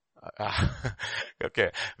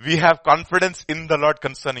 Okay. We have confidence in the Lord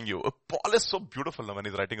concerning you. Paul is so beautiful when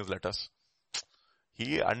he's writing his letters.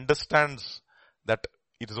 He understands that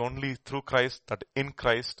it is only through Christ, that in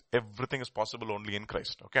Christ, everything is possible only in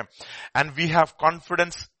Christ. Okay. And we have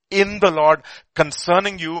confidence in the Lord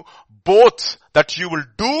concerning you, both that you will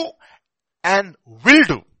do and will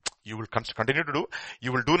do. You will continue to do,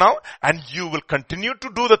 you will do now, and you will continue to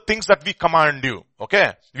do the things that we command you.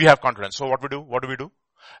 Okay? We have confidence. So what do we do?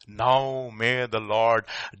 Now may the Lord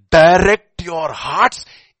direct your hearts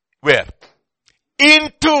where?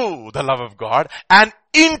 Into the love of God and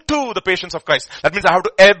into the patience of Christ. That means I have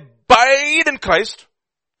to abide in Christ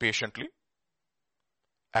patiently.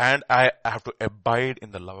 And I have to abide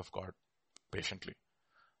in the love of God patiently.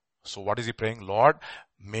 So what is he praying? Lord,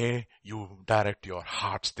 may you direct their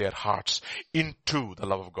hearts into the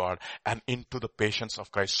love of God and into the patience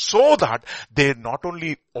of Christ, so that they not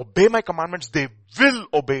only obey my commandments, they will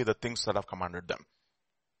obey the things that I've commanded them.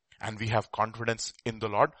 And we have confidence in the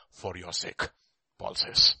Lord for your sake, Paul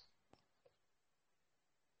says.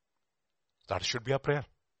 That should be our prayer.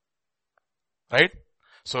 Right?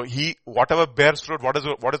 So whatever bears fruit, what is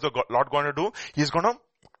the Lord going to do? He's going to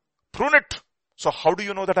prune it. So how do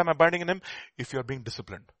you know that I'm abiding in Him? If you're being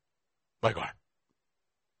disciplined by God.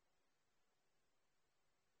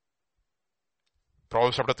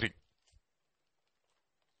 Proverbs chapter 3.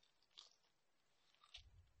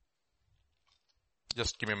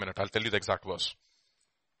 Just give me a minute. I'll tell you the exact verse.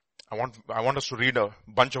 I want us to read a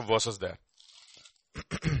bunch of verses there.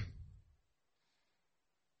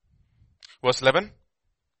 Verse 11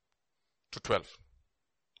 to 12.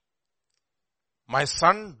 My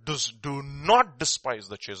son, do not despise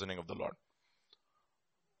the chastening of the Lord,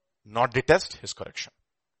 nor detest His correction.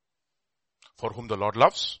 For whom the Lord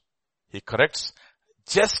loves, He corrects,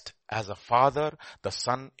 just as a father, the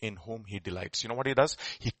son in whom He delights. You know what He does?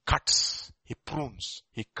 He cuts, He prunes,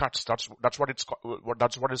 He cuts. That's what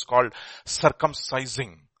is called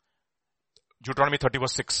circumcising. Deuteronomy 30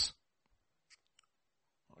 verse 6.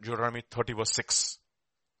 Deuteronomy 30 verse 6.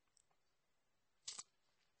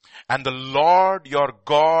 And the Lord your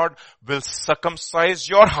God will circumcise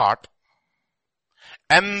your heart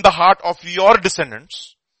and the heart of your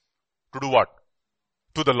descendants to do what?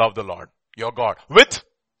 To the love the Lord, your God. With,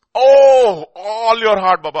 all your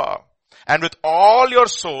heart, Baba. And with all your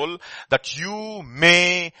soul, that you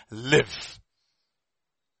may live.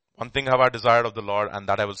 One thing have I desired of the Lord, and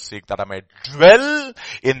that I will seek, that I may dwell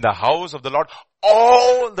in the house of the Lord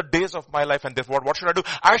all the days of my life. And therefore, what should I do?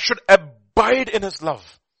 I should abide in His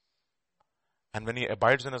love. And when He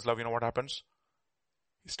abides in His love, you know what happens?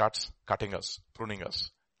 He starts cutting us, pruning us,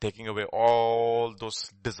 taking away all those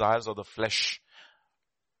desires of the flesh.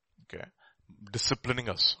 Okay. Disciplining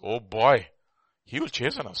us. Oh boy. He will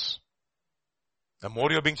chasten us. The more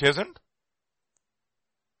you're being chastened,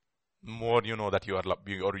 more you know that you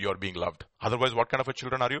are being loved. Otherwise, what kind of a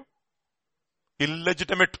children are you?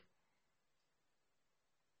 Illegitimate.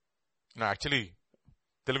 No, actually,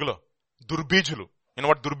 Telugulo, Durbijulu. You know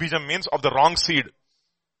what Durbijam means? Of the wrong seed.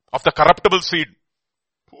 Of the corruptible seed.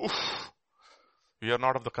 Oof. We are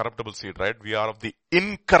not of the corruptible seed, right? We are of the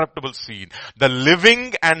incorruptible seed. The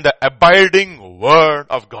living and the abiding Word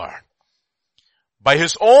of God. By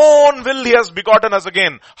his own will he has begotten us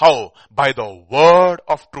again. How? By the word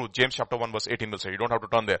of truth. James chapter 1 verse 18 will say. You don't have to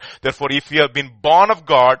turn there. Therefore, if we have been born of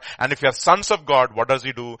God and if we are sons of God, what does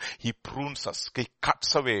he do? He prunes us. He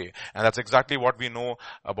cuts away. And that's exactly what we know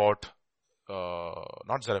about,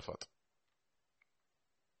 not Zarephath.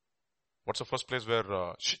 What's the first place where,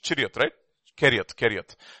 Chiriath, right?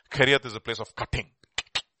 Keriath. Keriath is a place of cutting.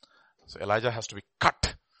 So Elijah has to be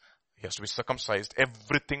cut. He has to be circumcised.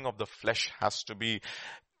 Everything of the flesh has to be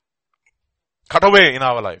cut away in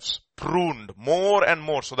our lives. Pruned more and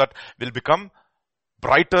more so that we'll become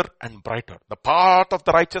brighter and brighter. The path of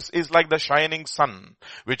the righteous is like the shining sun,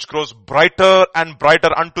 which grows brighter and brighter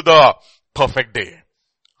unto the perfect day.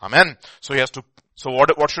 Amen. So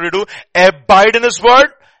what should we do? Abide in his word,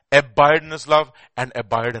 abide in his love, and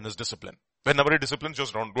abide in his discipline. Whenever he disciplines,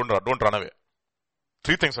 just don't run away.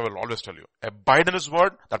 3 things I will always tell you. Abide in his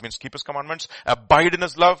word. That means keep his commandments. Abide in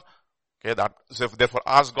his love. Okay, therefore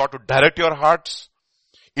ask God to direct your hearts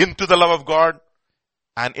into the love of God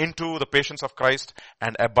and into the patience of Christ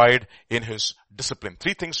and abide in his discipline.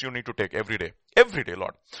 3 things you need to take every day. Every day,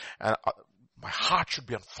 Lord. And my heart should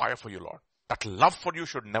be on fire for you, Lord. That love for you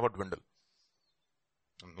should never dwindle.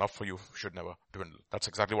 And love for you should never dwindle. That's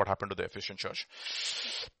exactly what happened to the Ephesian church.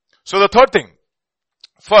 So the third thing.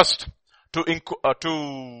 First, to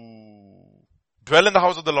dwell in the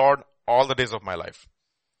house of the Lord all the days of my life.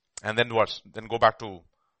 And then what? Then go back to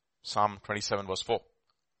Psalm 27 verse 4.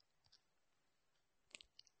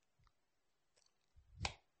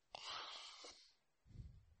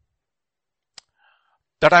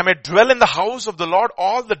 That I may dwell in the house of the Lord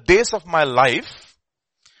all the days of my life.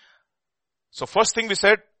 So first thing we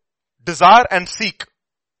said, desire and seek.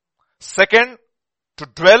 Second, to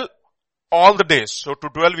dwell all the days. So to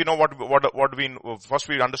dwell, we know first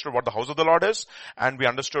we understood what the house of the Lord is, and we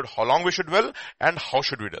understood how long we should dwell, and how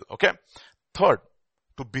should we dwell. Okay. Third,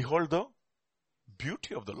 to behold the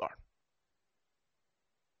beauty of the Lord.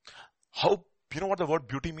 You know what the word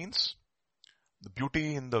beauty means? The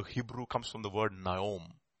beauty in the Hebrew comes from the word naom,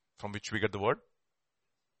 from which we get the word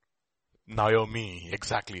Naomi.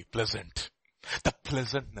 Exactly. Pleasant. The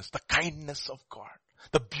pleasantness, the kindness of God,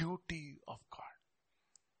 the beauty of God.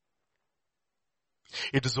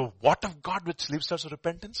 It is the what of God which leads us to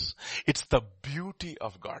repentance. It's the beauty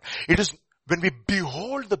of God. It is when we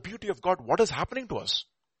behold the beauty of God, what is happening to us?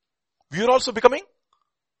 We are also becoming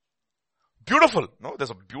beautiful. No,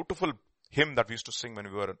 there's a beautiful hymn that we used to sing when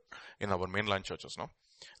we were in our mainline churches. No,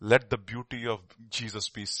 let the beauty of Jesus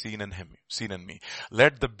be seen in him, seen in me.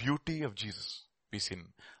 Let the beauty of Jesus be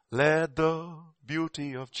seen. Let the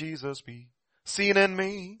beauty of Jesus be seen in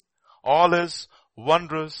me. All his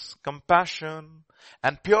wondrous compassion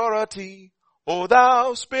and purity, O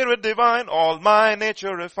thou Spirit divine, all my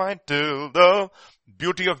nature refined, till the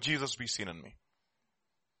beauty of Jesus be seen in me.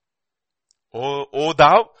 O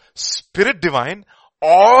thou Spirit divine,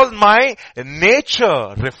 all my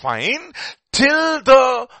nature refine, till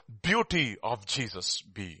the beauty of Jesus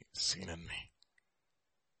be seen in me.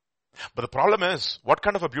 But the problem is, what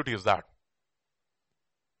kind of a beauty is that?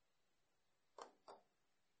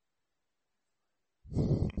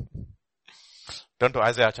 Turn to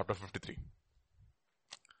Isaiah chapter 53,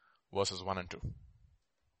 verses 1 and 2.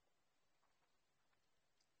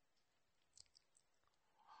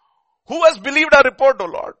 Who has believed our report, O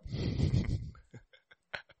Lord?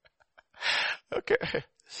 Okay.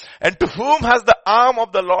 And to whom has the arm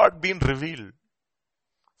of the Lord been revealed?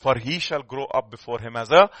 For he shall grow up before him as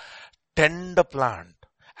a tender plant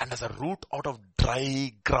and as a root out of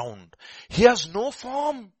dry ground. He has no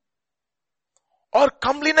form or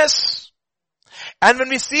comeliness. And when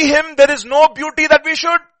we see him, there is no beauty that we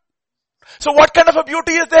should. So what kind of a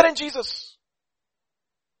beauty is there in Jesus?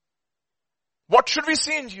 What should we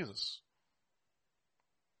see in Jesus?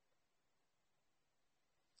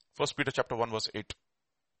 1 Peter chapter 1 verse 8.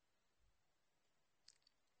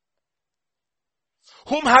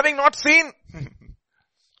 Whom having not seen,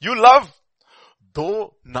 you love.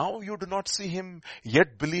 Though now you do not see him,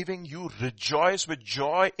 yet believing you rejoice with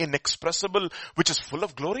joy inexpressible, which is full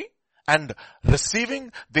of glory. And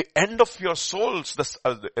receiving the end of your souls,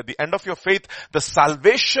 the end of your faith, the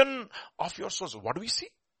salvation of your souls. What do we see?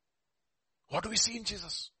 What do we see in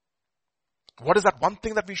Jesus? What is that one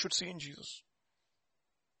thing that we should see in Jesus?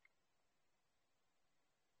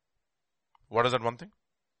 What is that one thing?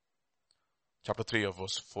 Chapter 3 of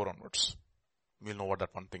verse 4 onwards. We'll know what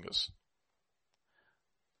that one thing is.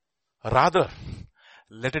 Rather,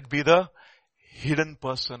 let it be the hidden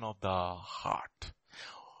person of the heart,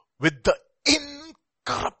 with the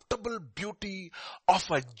incorruptible beauty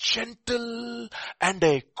of a gentle and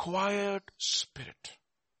a quiet spirit,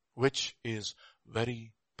 which is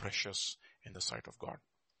very precious in the sight of God.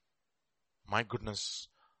 My goodness,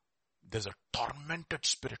 there's a tormented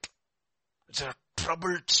spirit. There's a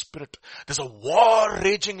troubled spirit. There's a war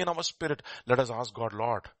raging in our spirit. Let us ask God,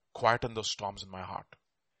 Lord, quieten those storms in my heart.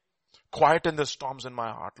 Quieten the storms in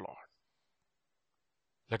my heart, Lord.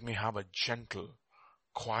 Let me have a gentle,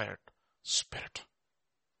 quiet spirit,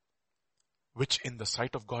 which in the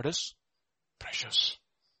sight of God is precious.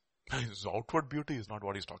 His outward beauty is not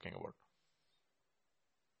what he's talking about.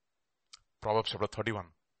 Proverbs chapter 31,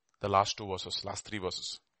 the last three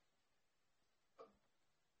verses.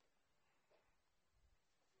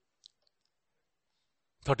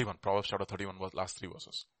 Proverbs chapter 31, last three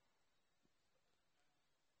verses.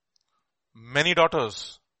 Many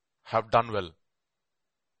daughters have done well,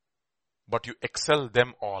 but you excel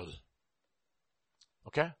them all.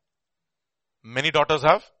 Okay? Many daughters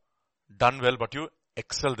have done well, but you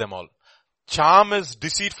excel them all. Charm is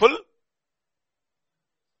deceitful.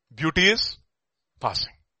 Beauty is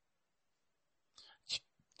passing.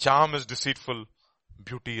 Charm is deceitful.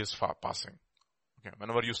 Beauty is passing. Okay.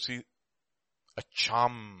 Whenever you see a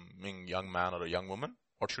charming young man or a young woman,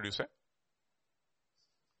 what should you say?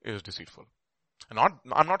 It is deceitful. And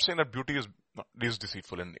I'm not saying that beauty is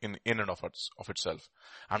deceitful in and of itself.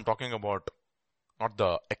 I'm talking about not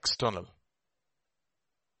the external.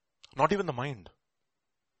 Not even the mind.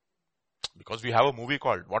 Because we have a movie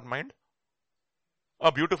called, what mind?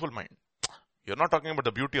 A Beautiful Mind. You're not talking about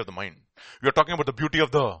the beauty of the mind. You're talking about the beauty of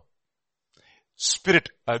the spirit.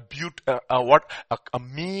 A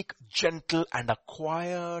meek, gentle, and a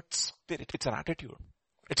quiet spirit. It's an attitude.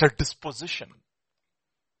 It's a disposition.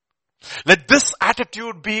 Let this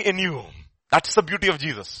attitude be in you. That's the beauty of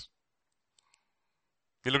Jesus.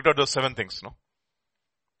 We looked at those 7 things, no?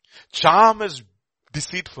 Charm is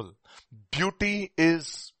deceitful. Beauty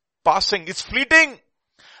is passing. It's fleeting.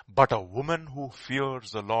 But a woman who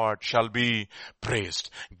fears the Lord shall be praised.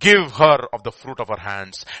 Give her of the fruit of her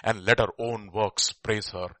hands and let her own works praise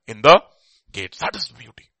her in the gates. That is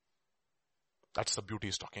beauty. That's the beauty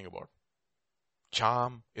he's talking about.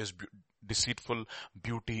 Charm is deceitful,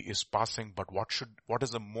 beauty is passing, but what is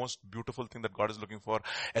the most beautiful thing that God is looking for?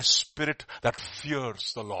 A spirit that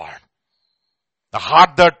fears the Lord. The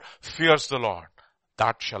heart that fears the Lord,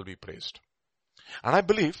 that shall be praised. And I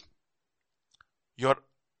believe your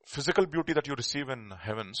physical beauty that you receive in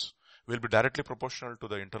heavens will be directly proportional to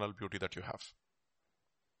the internal beauty that you have.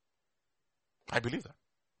 I believe that.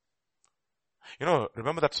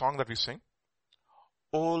 Remember that song that we sing?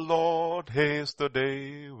 O Lord, haste the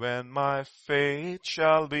day when my faith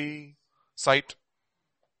shall be sight.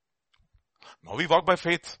 Now we walk by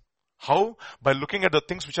faith. How? By looking at the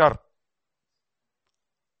things which are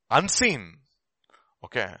unseen.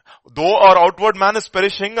 Okay. Though our outward man is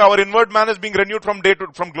perishing, our inward man is being renewed from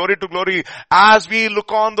glory to glory. As we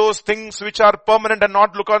look on those things which are permanent and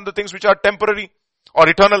not look on the things which are temporary or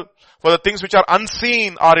eternal. For the things which are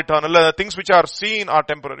unseen are eternal, and the things which are seen are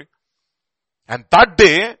temporary. And that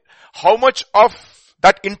day, how much of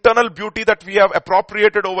that internal beauty that we have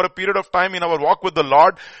appropriated over a period of time in our walk with the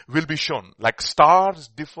Lord will be shown. Like stars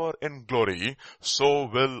differ in glory, so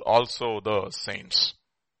will also the saints.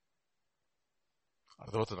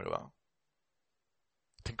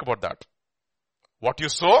 Think about that. What you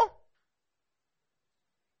sow,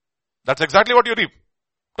 that's exactly what you reap.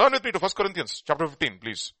 Turn with me to 1 Corinthians chapter 15,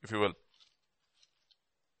 please, if you will.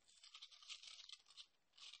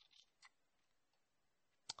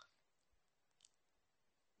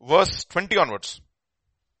 Verse 20 onwards.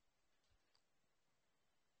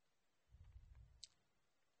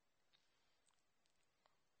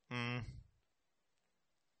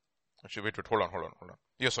 Actually, wait, hold on.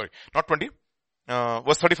 Yeah, sorry. Not 20.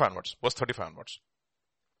 Verse 35 onwards.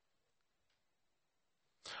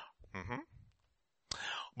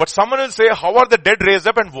 But someone will say, how are the dead raised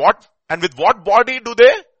up and with what body do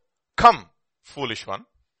they come? Foolish one.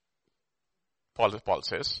 Paul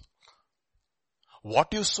says,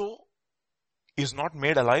 what you sow is not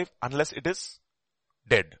made alive unless it is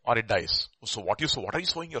dead or it dies. So what are you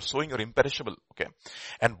sowing? You're sowing your imperishable. Okay.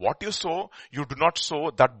 And what you sow, you do not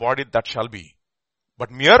sow that body that shall be,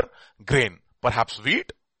 but mere grain, perhaps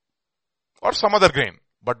wheat or some other grain.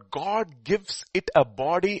 But God gives it a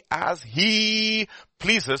body as He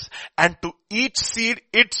pleases, and to each seed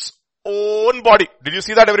its own body. Did you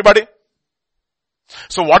see that, everybody?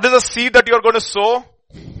 So what is the seed that you're going to sow?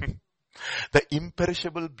 The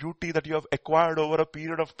imperishable beauty that you have acquired over a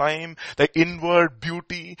period of time, the inward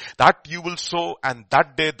beauty that you will sow, and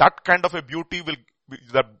that day, that kind of a beauty will be,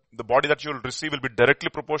 the body that you will receive will be directly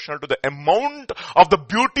proportional to the amount of the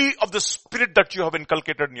beauty of the spirit that you have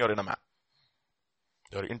inculcated in your inner man.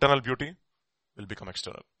 Your internal beauty will become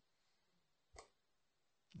external.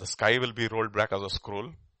 The sky will be rolled back as a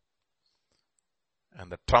scroll,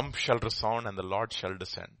 and the trump shall resound, and the Lord shall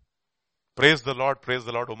descend. Praise the Lord,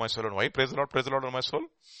 O my soul. And why praise the Lord, O my soul?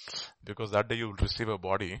 Because that day you will receive a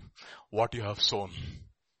body, what you have sown.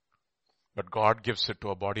 But God gives it to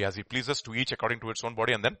a body as He pleases, to each according to its own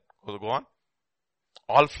body. And then, go on.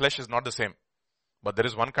 All flesh is not the same. But there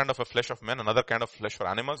is one kind of a flesh of men, another kind of flesh for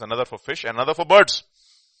animals, another for fish, another for birds.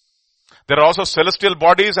 There are also celestial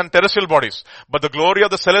bodies and terrestrial bodies. But the glory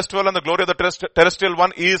of the celestial and the glory of the terrestrial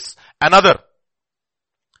one is another.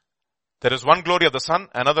 There is one glory of the sun,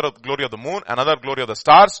 another glory of the moon, another glory of the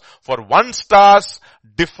stars. For one star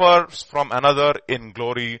differs from another in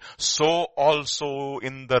glory. So also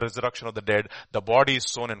in the resurrection of the dead, the body is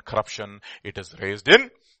sown in corruption. It is raised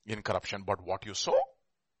in incorruption. But what you sow,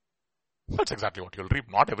 that's exactly what you'll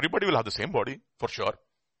reap. Not everybody will have the same body, for sure.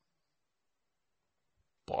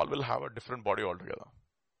 Paul will have a different body altogether.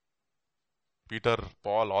 Peter,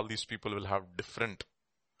 Paul, all these people will have different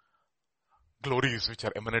glories which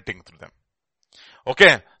are emanating through them.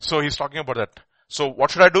 Okay, so he's talking about that. So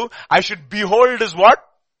what should I do? I should behold His what?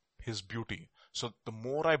 His beauty. So the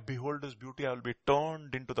more I behold His beauty, I will be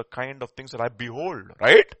turned into the kind of things that I behold,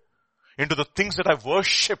 right? Into the things that I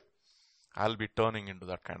worship. I'll be turning into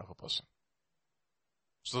that kind of a person.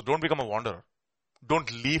 So don't become a wanderer.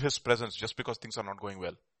 Don't leave His presence just because things are not going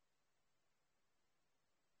well.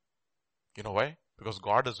 You know why? Because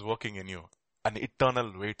God is working in you an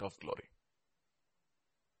eternal weight of glory.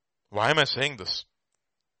 Why am I saying this?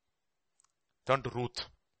 Turn to Ruth,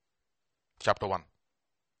 chapter 1.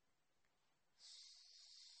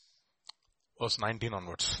 Verse 19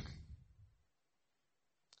 onwards.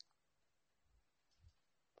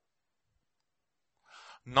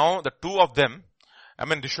 Now the two of them,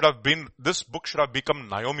 this book should have become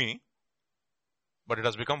Naomi, but it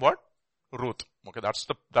has become what? Ruth. Okay, that's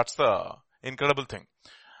the incredible thing.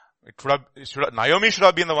 Naomi should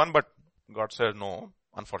have been the one, but God said no,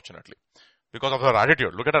 unfortunately. Because of her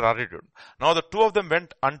attitude. Look at her attitude. Now the two of them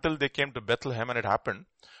went until they came to Bethlehem, and it happened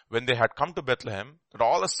when they had come to Bethlehem that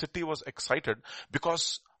all the city was excited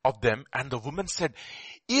because of them, and the woman said,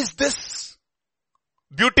 is this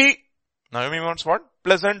beauty? Naomi wants what?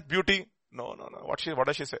 Pleasant beauty. No. What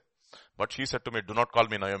does she say? But she said to me, do not call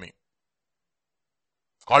me Naomi.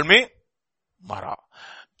 Call me Mara.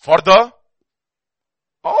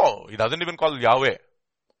 He doesn't even call Yahweh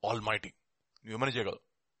Almighty. You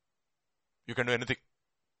can do anything.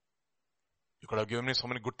 You could have given me so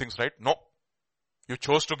many good things, right? No. You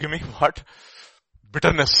chose to give me what?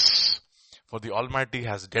 Bitterness. For the Almighty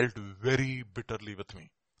has dealt very bitterly with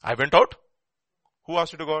me. I went out. Who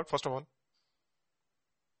asked you to go out, first of all?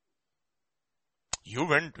 You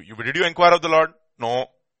went. Did you inquire of the Lord? No.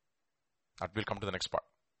 That will come to the next part.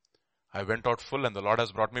 I went out full, and the Lord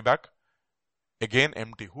has brought me back again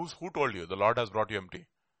empty. Who told you the Lord has brought you empty?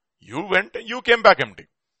 You went and you came back empty.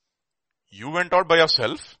 You went out by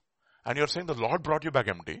yourself, and you're saying the Lord brought you back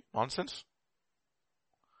empty. Nonsense.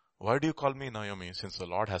 Why do you call me Naomi? Since the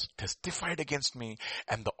Lord has testified against me,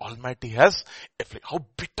 and the Almighty has afflicted. How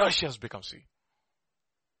bitter she has become, see.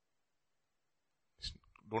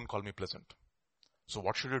 Don't call me pleasant. So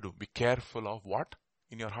what should you do? Be careful of what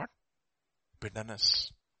in your heart?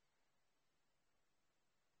 Bitterness.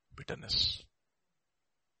 Bitterness.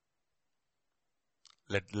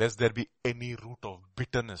 Lest there be any root of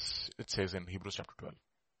bitterness, it says in Hebrews chapter 12.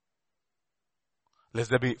 Lest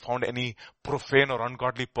there be found any profane or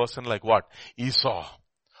ungodly person like what? Esau.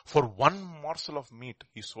 For one morsel of meat,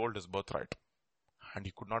 he sold his birthright. And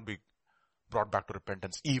he could not be brought back to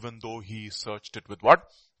repentance, even though he searched it with what?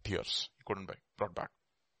 Tears. He couldn't be brought back.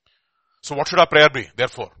 So what should our prayer be?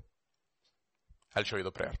 Therefore, I'll show you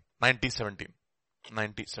the prayer. 90:17.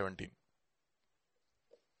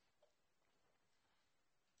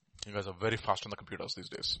 You guys are very fast on the computers these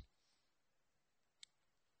days.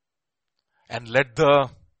 And let the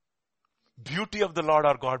beauty of the Lord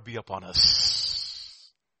our God be upon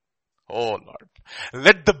us. Oh Lord.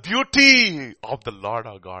 Let the beauty of the Lord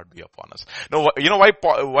our God be upon us. Now, you know why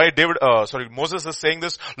Moses is saying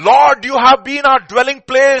this? Lord, you have been our dwelling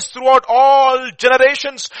place throughout all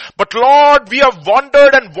generations. But Lord, we have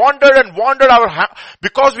wandered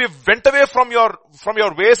because we went away from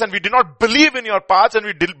your ways, and we did not believe in your paths, and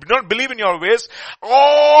we did not believe in your ways.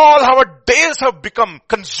 All our days have become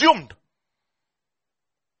consumed.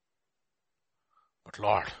 But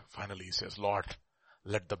Lord, finally he says, Lord,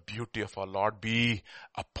 let the beauty of our Lord be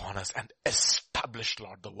upon us, and establish,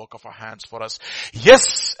 Lord, the work of our hands for us.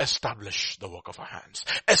 Yes, establish the work of our hands.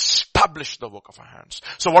 Establish the work of our hands.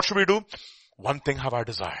 So what should we do? One thing have I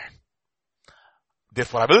desired.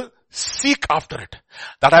 Therefore I will seek after it.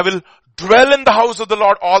 That I will dwell in the house of the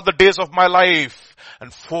Lord all the days of my life.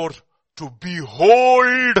 And for to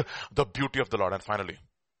behold the beauty of the Lord. And finally,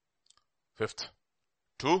 fifth,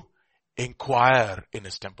 to inquire in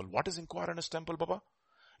his temple. What is inquire in his temple, Baba?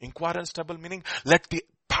 Inquire in his temple meaning let the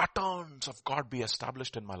patterns of God be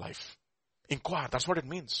established in my life. Inquire, that's what it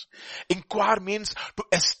means. Inquire means to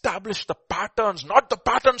establish the patterns, not the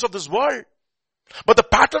patterns of this world, but the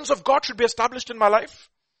patterns of God should be established in my life.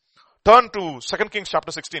 Turn to 2 Kings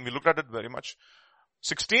chapter 16. We looked at it very much.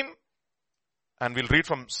 16, and we'll read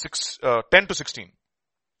from 10 to 16.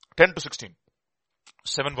 10 to 16.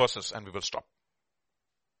 7 verses, and we will stop.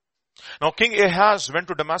 Now King Ahaz went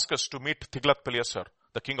to Damascus to meet Tiglath-Pileser,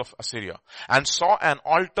 the king of Assyria, and saw an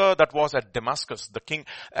altar that was at Damascus. King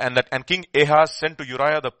Ahaz sent to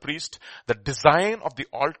Uriah the priest the design of the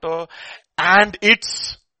altar and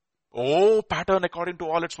its pattern according to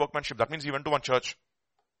all its workmanship. That means he went to one church.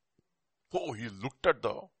 He looked at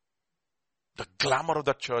the glamour of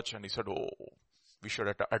that church and he said, we should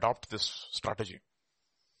adopt this strategy.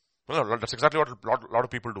 Well, that's exactly what a lot of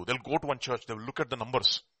people do. They'll go to one church, they'll look at the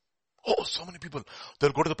numbers. So many people.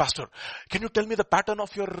 They'll go to the pastor. Can you tell me the pattern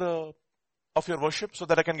of your worship so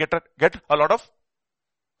that I can get a lot of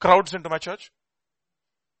crowds into my church?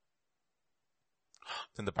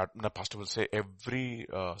 Then the pastor will say every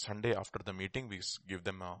Sunday after the meeting, we give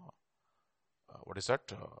them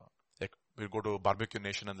we'll go to Barbecue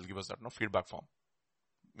Nation and they'll give us that feedback form.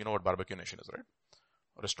 You know what Barbecue Nation is, right?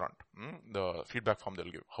 Restaurant. The feedback form they'll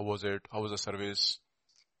give. How was it? How was the service?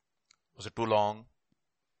 Was it too long?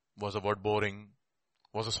 Was the word boring?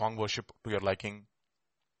 Was the song worship to your liking?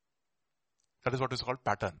 That is what is called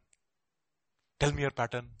pattern. Tell me your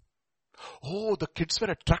pattern. The kids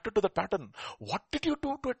were attracted to the pattern. What did you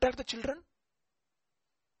do to attract the children?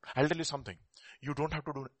 I'll tell you something. You don't have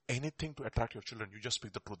to do anything to attract your children. You just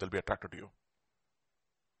speak the truth. They'll be attracted to you.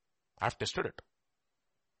 I've tested it.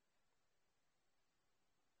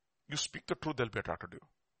 You speak the truth, they'll be attracted to you.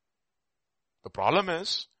 The problem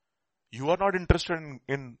is, you are not interested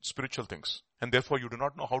in spiritual things. And therefore, you do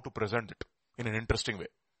not know how to present it in an interesting way.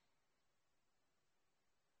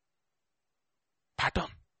 Pattern.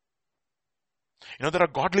 There are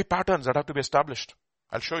godly patterns that have to be established.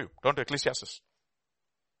 I'll show you. Turn to Ecclesiastes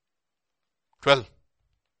 12.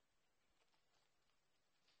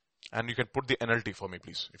 And you can put the NLT for me,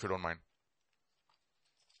 please, if you don't mind.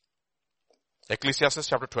 Ecclesiastes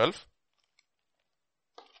chapter 12.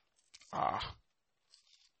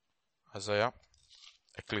 Isaiah,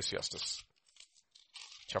 Ecclesiastes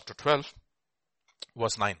chapter 12,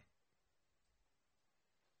 verse 9.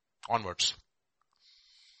 Onwards.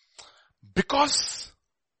 Because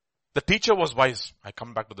the teacher was wise. I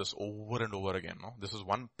come back to this over and over again. No? This is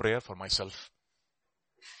one prayer for myself.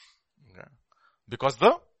 Okay. Because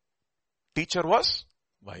the teacher was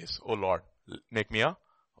wise. Oh Lord, make me a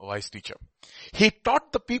wise teacher. He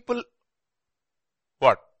taught the people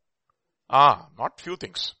what? Not few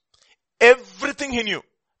things. Everything he knew.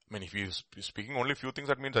 I mean, if he's speaking only few things,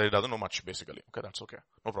 that means that he doesn't know much, basically. Okay, that's okay.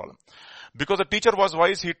 No problem. Because the teacher was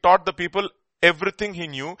wise, he taught the people everything he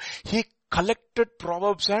knew. He collected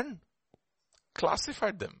proverbs and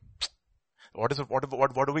classified them. What is it? What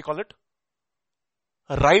do we call it?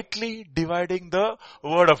 Rightly dividing the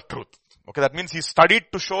word of truth. Okay, that means he studied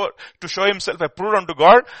to show himself approved unto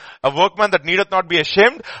God, a workman that needeth not be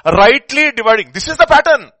ashamed, rightly dividing. This is the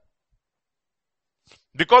pattern.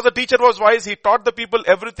 Because the teacher was wise, he taught the people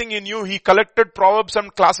everything he knew. He collected proverbs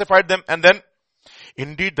and classified them. And then,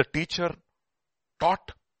 indeed, the teacher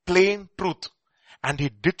taught plain truth. And he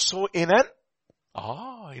did so in an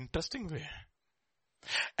interesting way.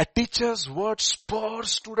 A teacher's word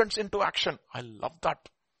spurs students into action. I love that.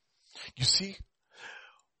 You see,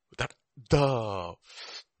 that the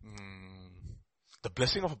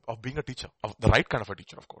blessing of being a teacher, of the right kind of a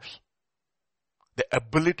teacher, of course. The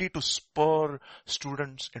ability to spur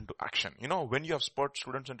students into action. When you have spurred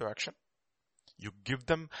students into action, you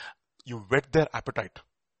whet their appetite.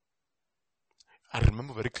 I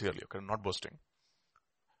remember very clearly, okay, I'm not boasting.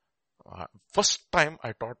 First time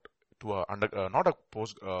I taught to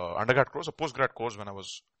undergrad course, a postgrad course when I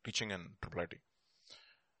was teaching in IIIT.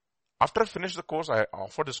 After I finished the course, I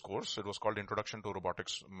offered this course. It was called Introduction to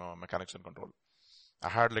Robotics, Mechanics and Control. I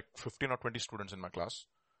had like 15 or 20 students in my class.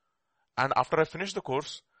 And after I finished the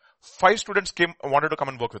course, 5 students wanted to come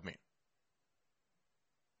and work with me.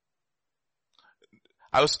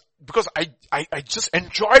 Because I just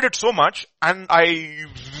enjoyed it so much, and I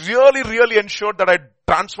really ensured that I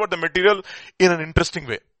transferred the material in an interesting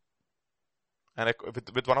way. And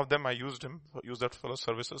with one of them, I used that fellow's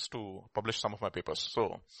services to publish some of my papers.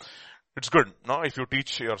 So, It's good, no? If you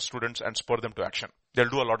teach your students and spur them to action, they'll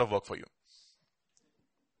do a lot of work for you.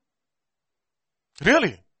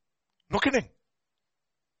 Really? No kidding.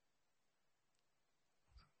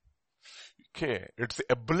 Okay, it's the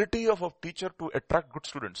ability of a teacher to attract good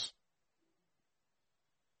students.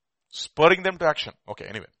 Spurring them to action. Okay,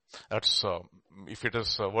 anyway, that's, if it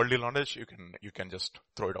is worldly knowledge, you can just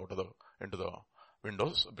throw it into the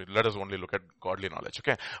windows. But let us only look at godly knowledge,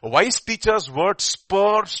 okay? Wise teachers' words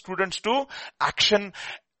spur students to action,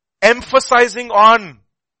 emphasizing on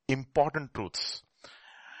important truths.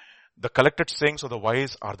 The collected sayings of the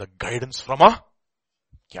wise are the guidance from a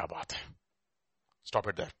kya baat hai. Stop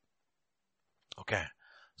it there. Okay.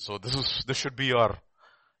 So this should be your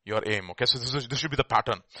aim. Okay. So this should be the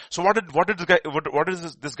pattern. So what did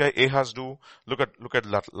this guy Ahaz do? Look at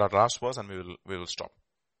that last verse and we will stop.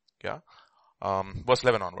 Yeah. Verse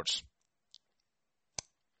 11 onwards.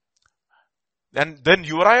 And then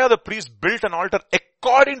Uriah the priest built an altar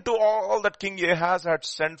according to all that King Ahaz had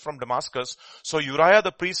sent from Damascus. So Uriah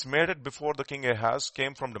the priest made it before the King Ahaz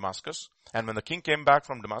came from Damascus. And when the king came back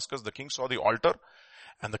from Damascus, the king saw the altar.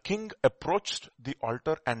 And the king approached the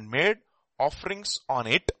altar and made offerings on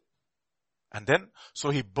it. And then,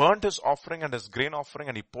 so he burnt his offering and his grain offering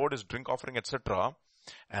and he poured his drink offering, etc.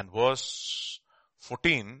 And verse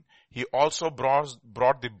 14, he also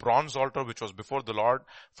brought the bronze altar which was before the Lord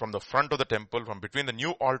from the front of the temple, from between the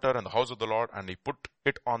new altar and the house of the Lord, and he put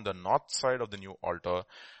it on the north side of the new altar.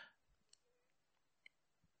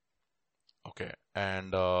 Okay,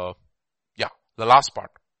 and the last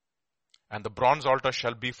part. And the bronze altar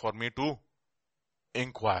shall be for me to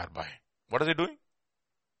inquire by. What is he doing?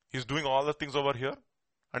 He's doing all the things over here,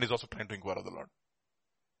 and he's also trying to inquire of the Lord.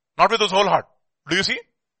 Not with his whole heart. Do you see?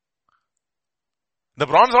 The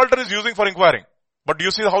bronze altar is using for inquiring. But do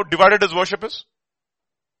you see how divided his worship is?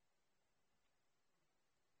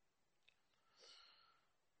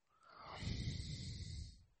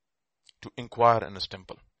 To inquire in his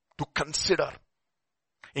temple. To consider.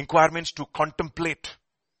 Inquire means to contemplate.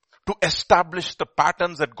 To establish the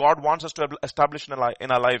patterns that God wants us to establish in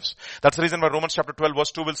our lives. That's the reason why Romans chapter 12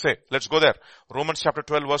 verse 2 will say. Let's go there. Romans chapter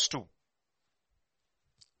 12 verse 2.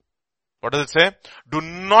 What does it say? Do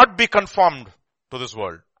not be conformed to this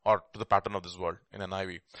world or to the pattern of this world in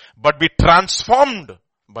NIV, but be transformed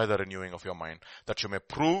by the renewing of your mind, that you may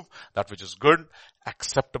prove that which is good,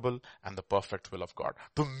 acceptable, and the perfect will of God.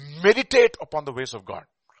 To meditate upon the ways of God.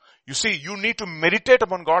 You see, you need to meditate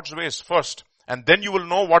upon God's ways first, and then you will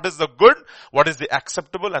know what is the good, what is the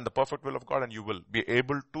acceptable, and the perfect will of God, and you will be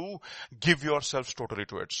able to give yourselves totally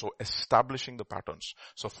to it. So establishing the patterns.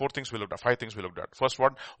 So 5 things we looked at. First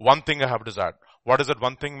one thing I have desired. What is it?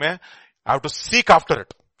 One thing I have to seek after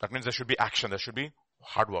it. That means there should be action. There should be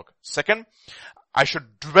hard work. Second, I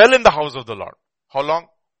should dwell in the house of the Lord. How long?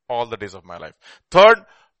 All the days of my life. Third,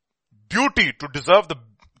 duty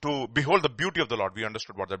to behold the beauty of the Lord. We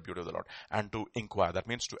understood what the beauty of the Lord. And to inquire. That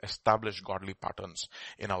means to establish godly patterns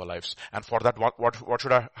in our lives. And for that, what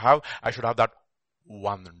should I have? I should have that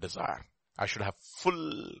one desire. I should have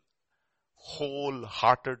full,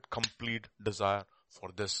 wholehearted, complete desire for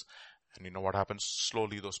this. And you know what happens?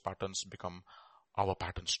 Slowly those patterns become our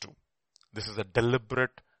patterns too. This is a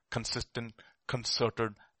deliberate, consistent,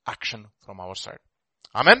 concerted action from our side.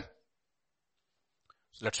 Amen?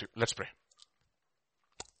 So let's pray.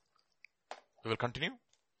 We will continue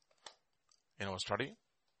in our study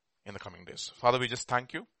in the coming days. Father, we just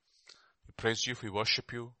thank you. We praise you. We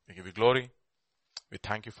worship you. We give you glory. We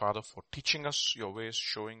thank you, Father, for teaching us your ways,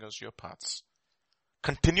 showing us your paths.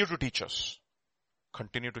 Continue to teach us.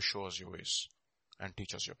 Continue to show us your ways and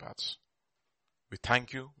teach us your paths. We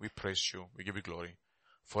thank you. We praise you. We give you glory.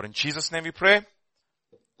 For in Jesus' name we pray.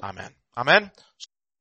 Amen. Amen.